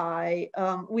 very high.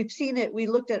 We've seen it. We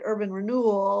looked at urban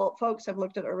renewal. Folks have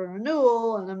looked at urban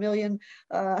renewal, and 1 million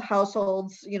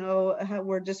households, you know,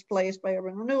 were displaced by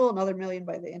urban renewal, another 1 million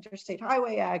by the Interstate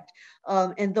Highway Act.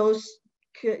 And those,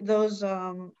 you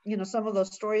know, some of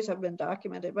those stories have been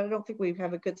documented, but I don't think we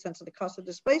have a good sense of the cost of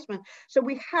displacement. So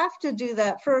we have to do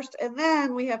that first, and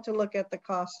then we have to look at the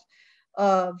cost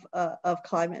of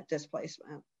climate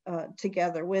displacement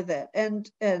together with it, and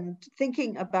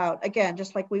thinking about, again,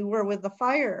 just like we were with the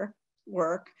fire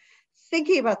work,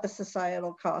 thinking about the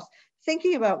societal cost,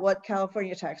 thinking about what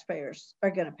California taxpayers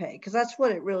are going to pay, because that's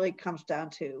what it really comes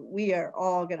down to. We are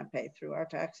all going to pay through our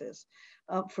taxes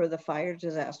for the fire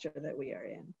disaster that we are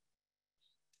in.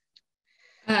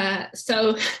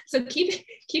 So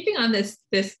keeping on this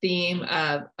theme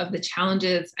of the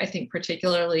challenges, I think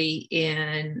particularly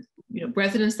in, you know,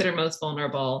 residents that are most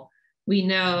vulnerable, we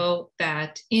know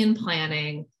that in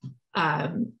planning,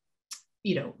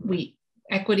 you know,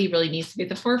 equity really needs to be at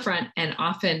the forefront and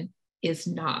often is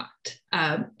not.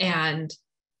 And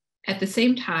at the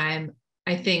same time,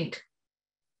 I think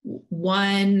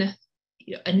one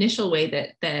initial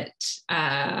way that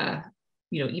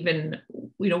even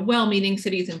well-meaning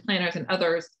cities and planners and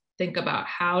others think about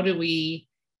how do we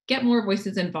get more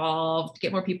voices involved,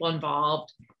 get more people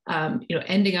involved,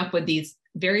 ending up with these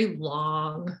very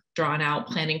long, drawn-out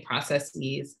planning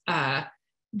processes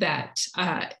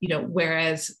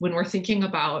whereas when we're thinking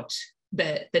about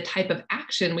the type of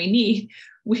action we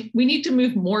need to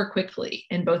move more quickly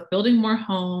in both building more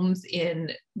homes,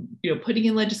 in putting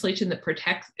in legislation that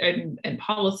protects and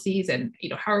policies, and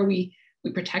how are we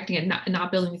protecting and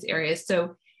not building these areas.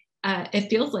 So it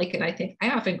feels like, and I think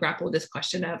I often grapple with this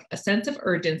question of a sense of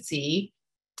urgency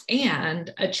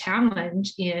and a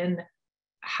challenge in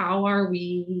how are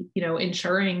we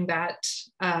ensuring that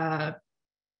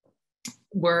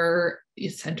we're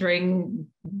centering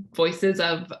voices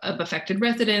of affected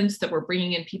residents, that we're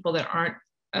bringing in people that aren't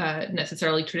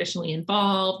necessarily traditionally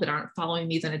involved, that aren't following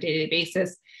these on a day-to-day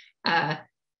basis.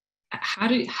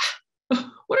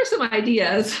 What are some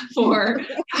ideas for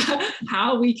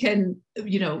how we can,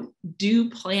 do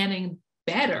planning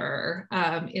better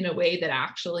in a way that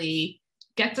actually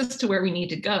gets us to where we need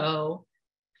to go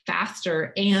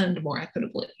faster and more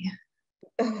equitably?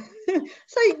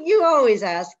 So you always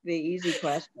ask the easy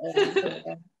question.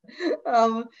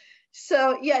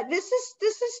 So yeah, this is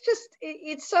just,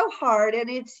 it's so hard, and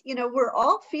it's, we're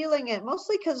all feeling it,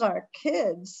 mostly because our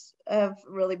kids have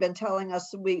really been telling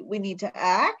us we need to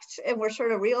act, and we're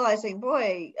sort of realizing,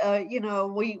 boy,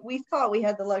 we thought we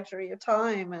had the luxury of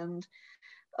time, and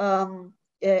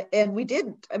we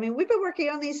didn't. I mean, we've been working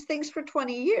on these things for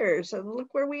 20 years, and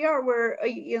look where we are. We're,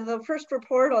 the first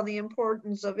report on the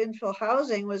importance of infill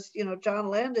housing was, John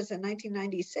Landis in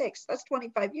 1996. That's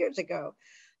 25 years ago.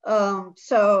 And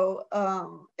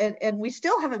we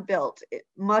still haven't built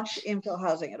much infill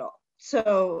housing at all.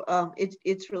 So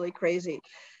it's really crazy.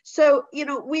 So,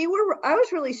 I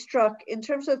was really struck in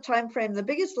terms of time frame. The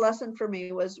biggest lesson for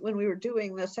me was when we were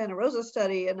doing the Santa Rosa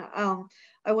study, and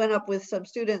I went up with some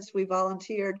students. We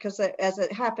volunteered because, as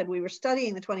it happened, we were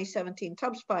studying the 2017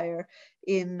 Tubbs fire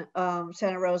in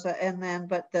Santa Rosa,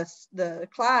 but the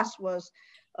class was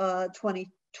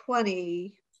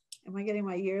 2020. Am I getting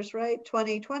my years right?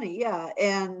 2020, yeah.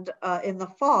 And in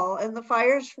the fall, and the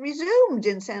fires resumed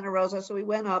in Santa Rosa. So we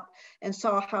went up and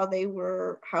saw how they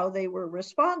were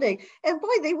responding. And boy,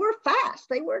 they were fast.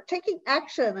 They were taking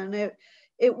action, and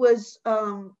it was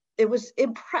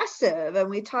impressive. And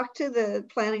we talked to the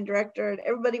planning director, and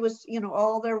everybody was,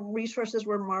 all their resources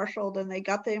were marshaled, and they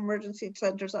got the emergency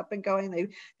centers up and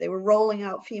going. They were rolling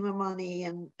out FEMA money,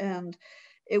 and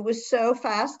it was so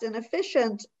fast and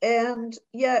efficient. And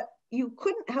yet you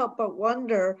couldn't help but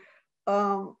wonder,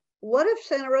 what if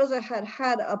Santa Rosa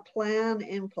had a plan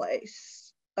in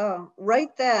place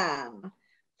right then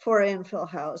for infill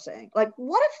housing? Like,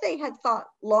 what if they had thought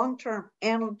long-term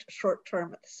and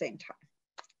short-term at the same time?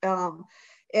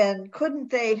 And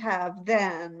couldn't they have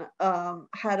then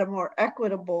had a more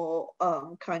equitable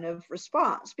kind of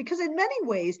response? Because in many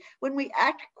ways, when we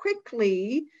act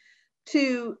quickly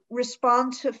to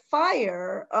respond to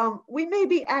fire, we may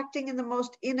be acting in the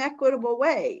most inequitable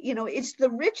way. It's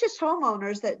the richest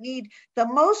homeowners that need the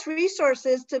most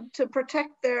resources to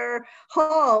protect their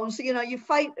homes. You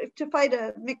fight a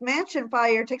McMansion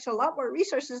fire takes a lot more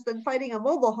resources than fighting a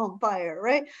mobile home fire,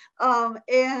 right?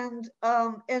 And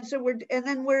so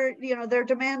they're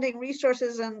demanding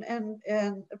resources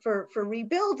and for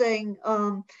rebuilding.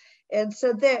 And then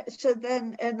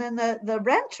the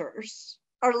renters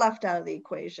are left out of the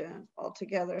equation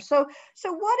altogether. So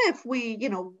what if we,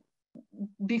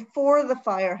 before the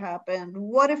fire happened,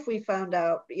 what if we found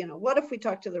out, what if we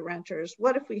talked to the renters?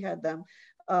 What if we had them,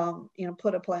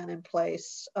 put a plan in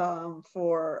place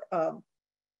for,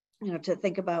 to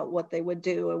think about what they would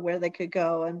do and where they could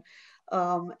go, and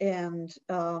then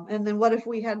what if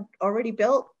we had already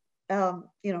built,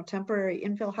 temporary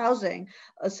infill housing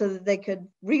so that they could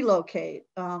relocate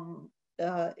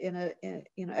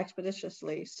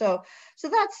expeditiously. So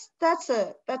that's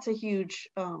a huge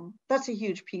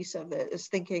piece of it, is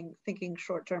thinking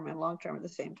short term and long term at the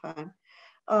same time.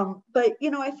 But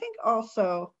I think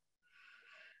also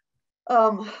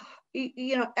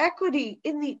equity,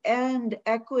 in the end,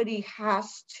 equity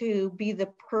has to be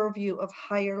the purview of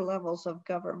higher levels of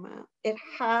government. It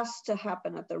has to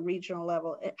happen at the regional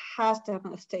level. It has to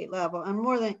happen at the state level, and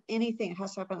more than anything, it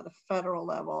has to happen at the federal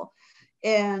level.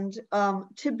 And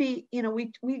to be,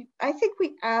 I think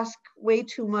we ask way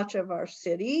too much of our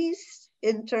cities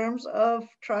in terms of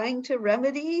trying to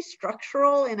remedy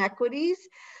structural inequities.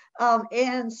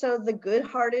 And so the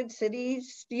good-hearted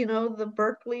cities, you know, the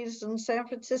Berkeleys and San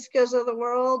Franciscos of the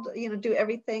world, you know, do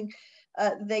everything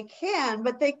they can,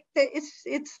 but it's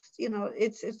you know,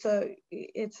 it's a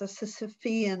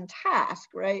Sisyphean task,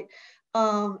 right?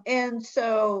 And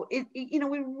so you know,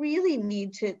 we really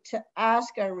need to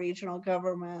ask our regional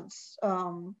governments,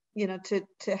 you know,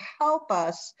 to help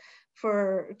us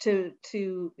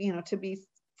to you know, to be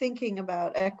thinking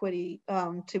about equity,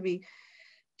 to be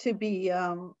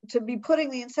putting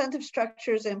the incentive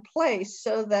structures in place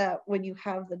so that when you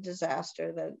have the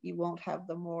disaster, that you won't have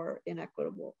the more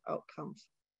inequitable outcomes.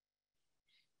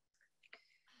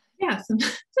 Yeah, some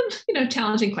you know,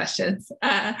 challenging questions.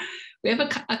 We have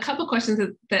a couple questions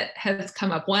that has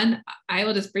come up. One, I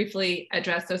will just briefly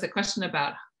address. There's a question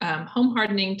about home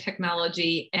hardening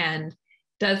technology, and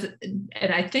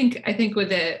I think with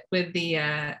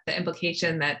the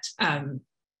implication that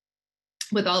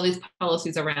with all these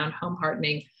policies around home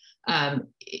hardening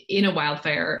in a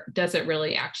wildfire, does it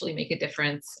really actually make a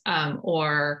difference,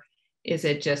 or is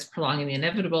it just prolonging the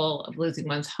inevitable of losing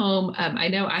one's home? I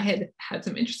know I had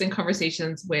some interesting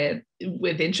conversations with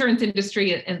the insurance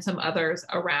industry and some others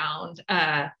around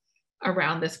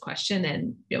this question.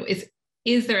 And, you know,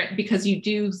 is there, because you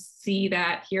do see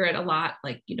that, hear it a lot,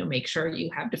 like, you know, make sure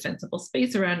you have defensible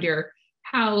space around your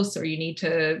house, or you need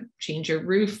to change your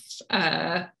roof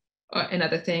and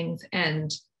other things.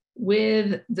 And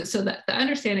so the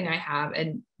understanding I have,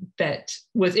 and that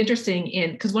was interesting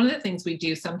because one of the things we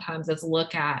do sometimes is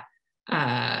look at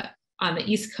on the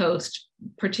East Coast,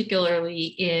 particularly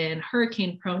in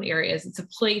hurricane prone areas, it's a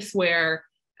place where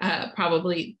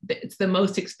probably it's the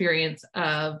most experience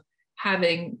of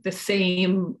having the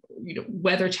same, you know,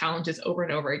 weather challenges over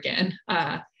and over again.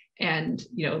 And,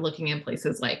 you know, looking in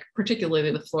places like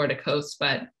particularly the Florida coast,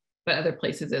 but other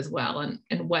places as well,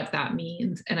 and what that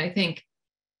means. And I think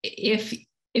if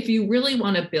you really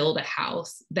want to build a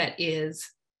house that is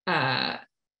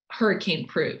hurricane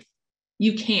proof,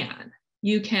 you can,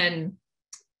 you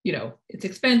know, it's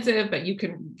expensive, but you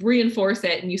can reinforce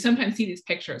it. And you sometimes see these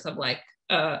pictures of like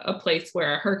a place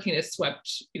where a hurricane has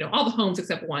swept, you know, all the homes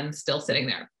except one still sitting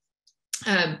there.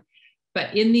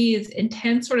 But in these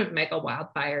intense sort of mega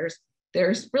wildfires,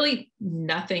 there's really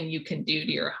nothing you can do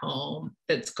to your home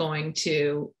that's going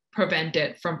to prevent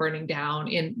it from burning down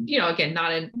in, you know, again,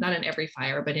 not in every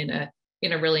fire, but in a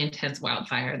really intense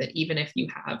wildfire, that even if you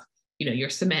have, you know, your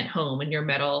cement home and your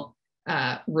metal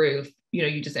roof, you know,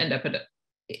 you just end up at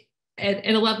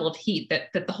a level of heat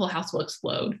that the whole house will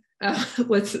explode,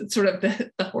 was sort of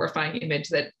the horrifying image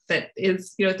that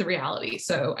is, you know, the reality.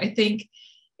 So I think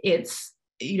it's,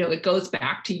 you know, it goes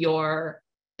back to your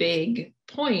big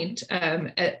point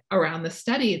around the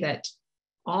study, that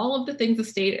all of the things the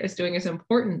state is doing is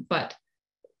important, but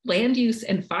land use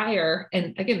and fire,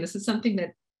 and again, this is something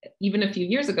that even a few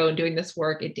years ago in doing this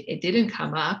work, it didn't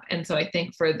come up. And so I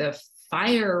think for the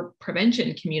fire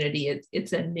prevention community,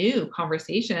 it's a new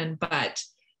conversation, but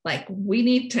like, we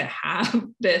need to have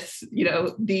this, you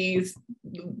know, these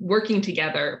working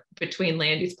together between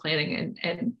land use planning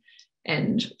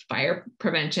and fire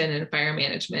prevention and fire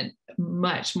management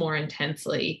much more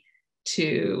intensely,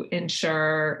 to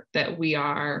ensure that we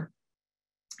are,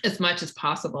 as much as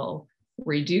possible,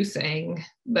 reducing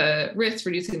the risks,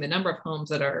 reducing the number of homes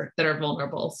that are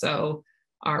vulnerable, so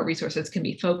our resources can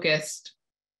be focused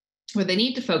where they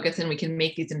need to focus, and we can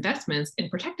make these investments in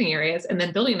protecting areas and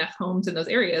then building enough homes in those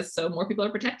areas so more people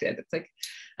are protected. It's like,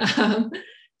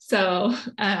 so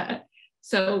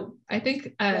I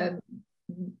think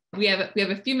we have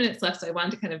a few minutes left, so I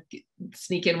wanted to kind of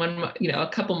sneak in one, you know, a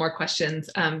couple more questions,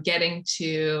 getting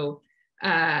to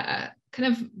kind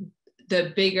of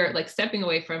the bigger, like stepping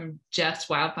away from just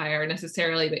wildfire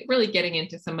necessarily, but really getting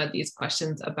into some of these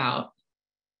questions about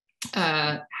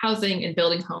housing and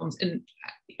building homes. And,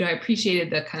 you know, I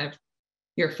appreciated the kind of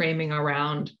your framing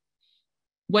around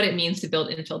what it means to build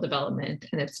infill development,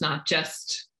 and it's not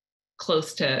just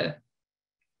close to,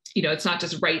 you know, it's not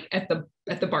just right at the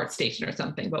BART station or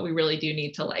something, but we really do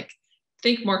need to like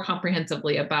think more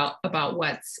comprehensively about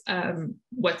what's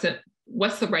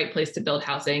the right place to build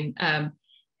housing, and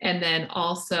then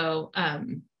also how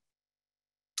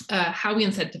we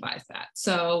incentivize that.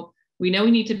 So we know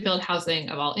we need to build housing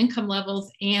of all income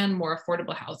levels and more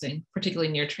affordable housing,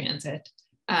 particularly near transit.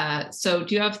 So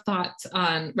do you have thoughts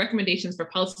on recommendations for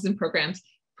policies and programs,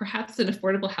 perhaps an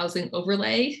affordable housing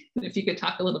overlay? If you could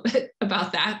talk a little bit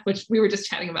about that, which we were just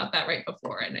chatting about that right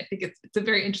before. And I think it's a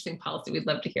very interesting policy. We'd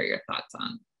love to hear your thoughts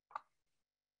on.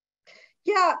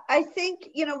 Yeah, I think,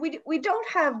 you know, we don't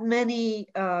have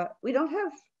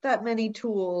that many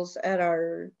tools at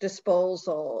our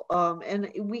disposal,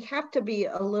 and we have to be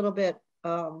a little bit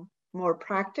more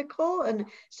practical. And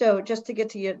so just to get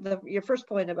to your first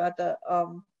point about the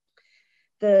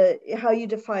how you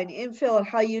define infill and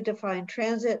how you define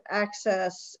transit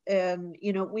access. And,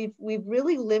 you know, we've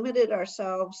really limited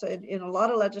ourselves in a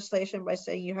lot of legislation by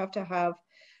saying you have to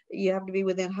be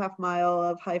within half mile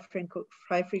of high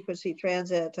frequency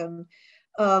transit. And,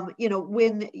 you know,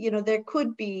 when, you know, there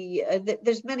could be,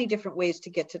 there's many different ways to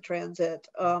get to transit,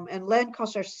 and land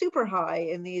costs are super high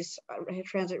in these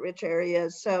transit rich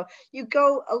areas. So you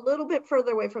go a little bit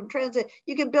further away from transit,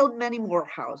 you can build many more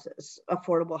houses,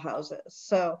 affordable houses.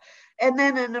 So, and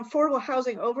then an affordable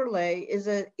housing overlay is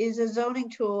a zoning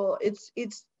tool.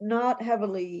 It's not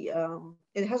heavily,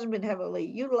 it hasn't been heavily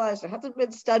utilized. It hasn't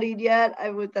been studied yet.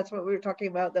 That's what we were talking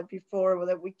about that before,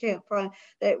 that we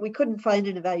couldn't find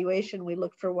an evaluation. We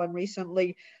looked for one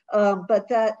recently, but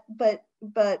the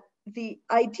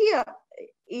idea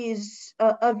is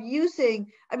of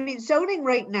using, I mean, zoning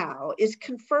right now is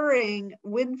conferring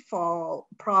windfall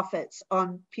profits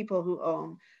on people who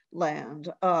own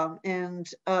land, and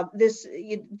this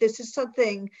is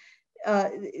something.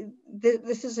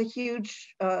 This is a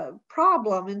huge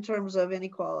problem in terms of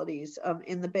inequalities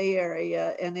in the Bay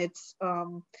Area, and it's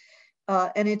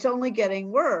only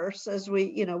getting worse as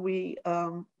we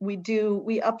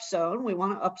upzone. We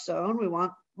want to upzone. We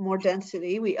want more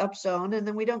density. We upzone, and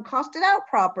then we don't cost it out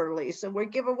properly. So we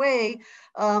give away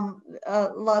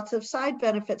lots of side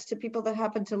benefits to people that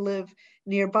happen to live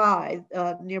nearby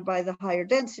the higher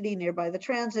density, nearby the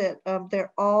transit.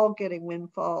 They're all getting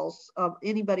windfalls.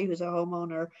 Anybody who's a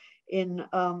homeowner in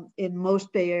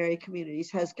most Bay Area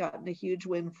communities has gotten a huge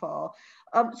windfall.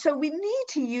 So we need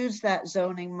to use that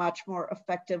zoning much more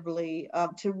effectively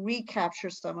to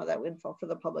recapture some of that windfall for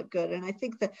the public good. And I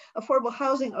think the affordable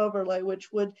housing overlay,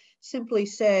 which would simply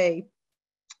say,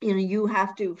 you know, you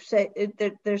have to say,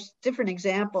 there's different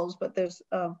examples, but there's,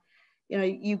 you know,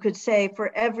 you could say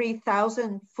for every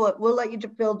 1,000 foot, we'll let you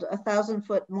build 1,000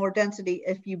 foot more density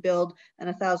if you build an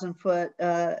 1,000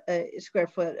 square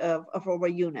foot of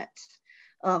affordable units.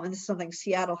 And this is something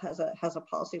Seattle has a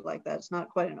policy like that. It's not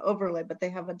quite an overlay, but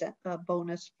they have a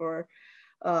bonus for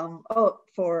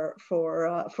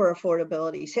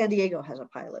affordability. San Diego has a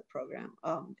pilot program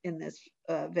in this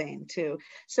vein too.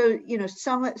 So, you know,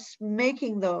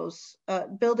 making those,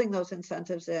 building those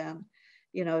incentives in,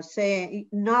 you know, saying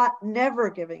never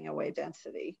giving away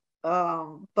density,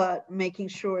 but making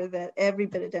sure that every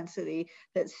bit of density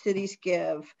that cities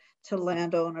give to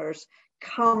landowners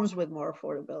comes with more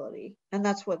affordability. And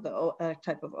that's what the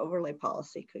type of overlay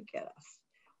policy could get us,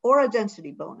 or a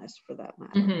density bonus for that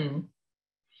matter. Mm-hmm.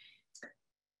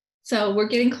 So we're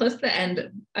getting close to the end,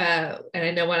 and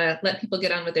I don't want to let people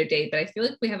get on with their day, but I feel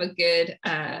like we have a good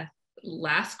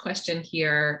last question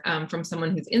here from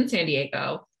someone who's in San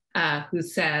Diego, who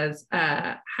says,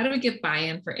 how do we get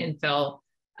buy-in for infill?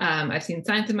 I've seen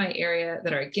signs in my area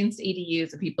that are against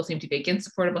ADUs, and people seem to be against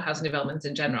affordable housing developments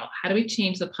in general. How do we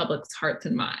change the public's hearts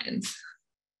and minds?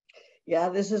 Yeah,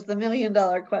 this is the $1 million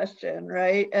question,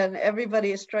 right? And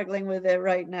everybody is struggling with it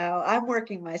right now. I'm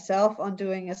working myself on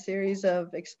doing a series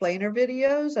of explainer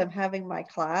videos. I'm having my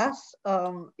class.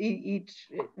 Each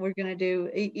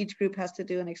group has to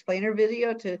do an explainer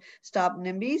video to stop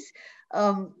NIMBYs.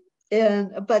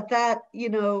 But that, you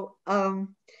know,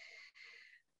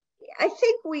 I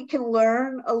think we can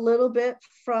learn a little bit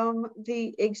from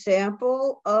the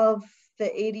example of the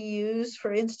ADUs,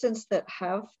 for instance, that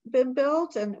have been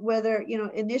built, and whether, you know,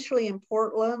 initially in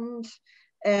Portland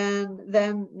and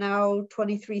then now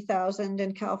 23,000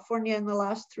 in California in the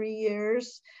last 3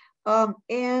 years.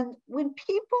 And when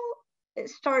people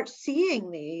start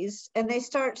seeing these and they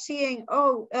start seeing,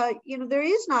 you know,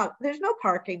 there's no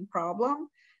parking problem.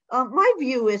 My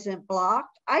view isn't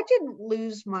blocked. I didn't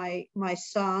lose my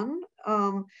son.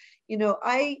 You know,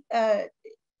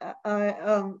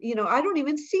 you know, I don't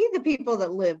even see the people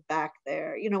that live back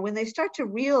there. You know, when they start to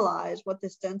realize what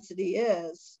this density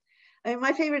is. I mean,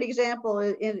 my favorite example,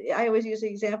 I always use the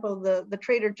example of the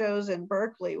Trader Joe's in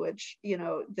Berkeley, which, you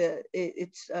know,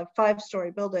 it's a 5-story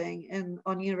building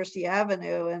on University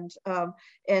Avenue, and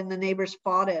the neighbors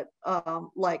fought it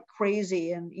like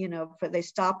crazy, and, you know, they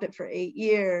stopped it for 8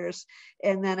 years,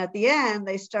 and then at the end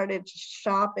they started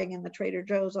shopping in the Trader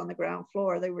Joe's on the ground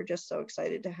floor. They were just so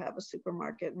excited to have a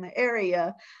supermarket in the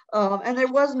area, and there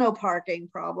was no parking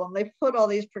problem. They put all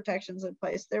these protections in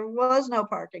place. There was no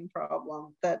parking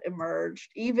problem that emerged,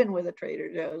 even with a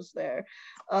Trader Joe's there.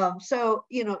 So,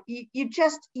 you know, you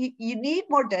need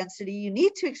more density. You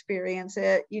need to experience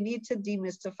it. You need to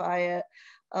demystify it.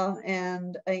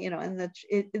 And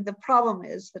the problem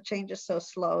is the change is so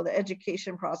slow. The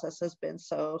education process has been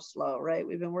so slow, right?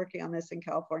 We've been working on this in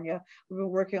California. We've been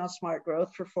working on smart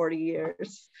growth for 40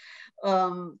 years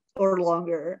or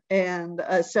longer. And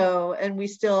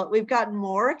we've gotten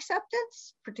more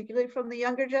acceptance, particularly from the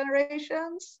younger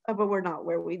generations, but we're not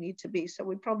where we need to be. So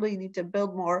we probably need to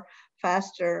build more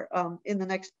faster in the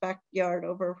next backyard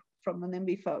over from the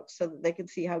NIMBY folks so that they can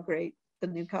see how great the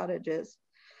new cottage is.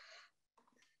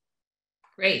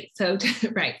 Great. So,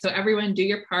 right. So everyone do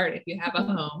your part. If you have a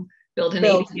home, build an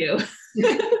ADU.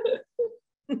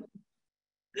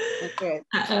 That's right.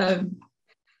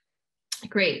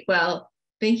 Great. Well,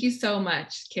 thank you so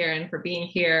much, Karen, for being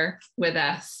here with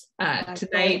us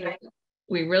tonight.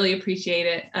 We really appreciate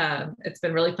it. It's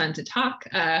been really fun to talk.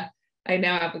 I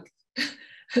now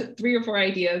have 3 or 4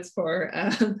 ideas for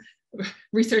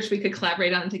research we could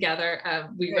collaborate on together.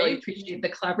 We really appreciate the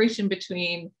collaboration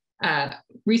between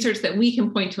research that we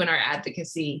can point to in our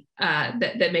advocacy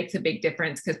that makes a big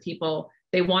difference, because people,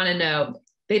 they want to know,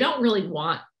 they don't really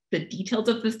want the details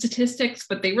of the statistics,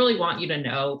 but they really want you to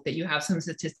know that you have some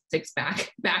statistics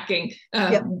backing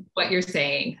what you're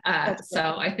saying.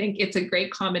 So I think it's a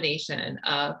great combination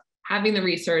of having the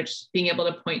research, being able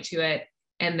to point to it,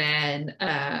 and then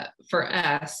for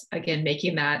us, again,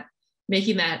 making that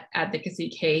advocacy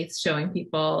case, showing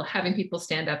people, having people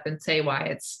stand up and say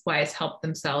why it's helped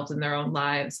themselves in their own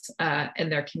lives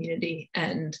and their community,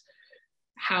 and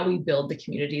how we build the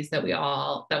communities that we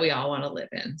all want to live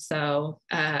in. So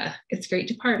it's great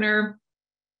to partner.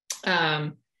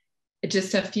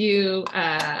 Just a few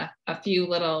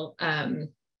little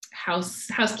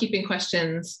housekeeping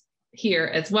questions here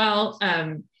as well.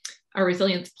 Our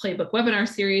Resilience Playbook webinar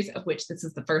series, of which this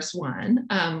is the first one,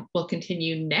 will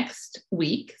continue next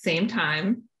week, same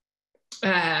time.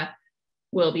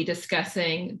 We'll be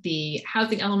discussing the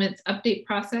housing elements update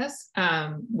process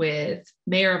with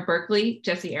Mayor of Berkeley,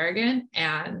 Jesse Aragon,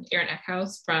 and Aaron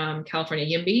Eckhouse from California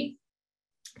YIMBY.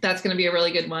 That's going to be a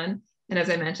really good one. And as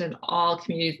I mentioned, all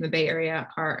communities in the Bay Area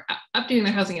are updating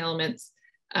their housing elements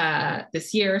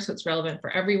this year, so it's relevant for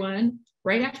everyone.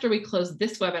 Right after we close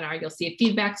this webinar, you'll see a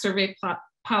feedback survey pop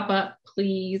up.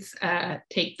 Please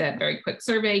take that very quick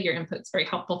survey. Your input's very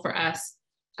helpful for us.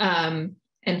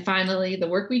 And finally, the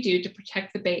work we do to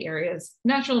protect the Bay Area's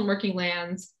natural and working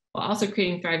lands while also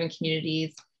creating thriving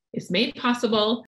communities is made possible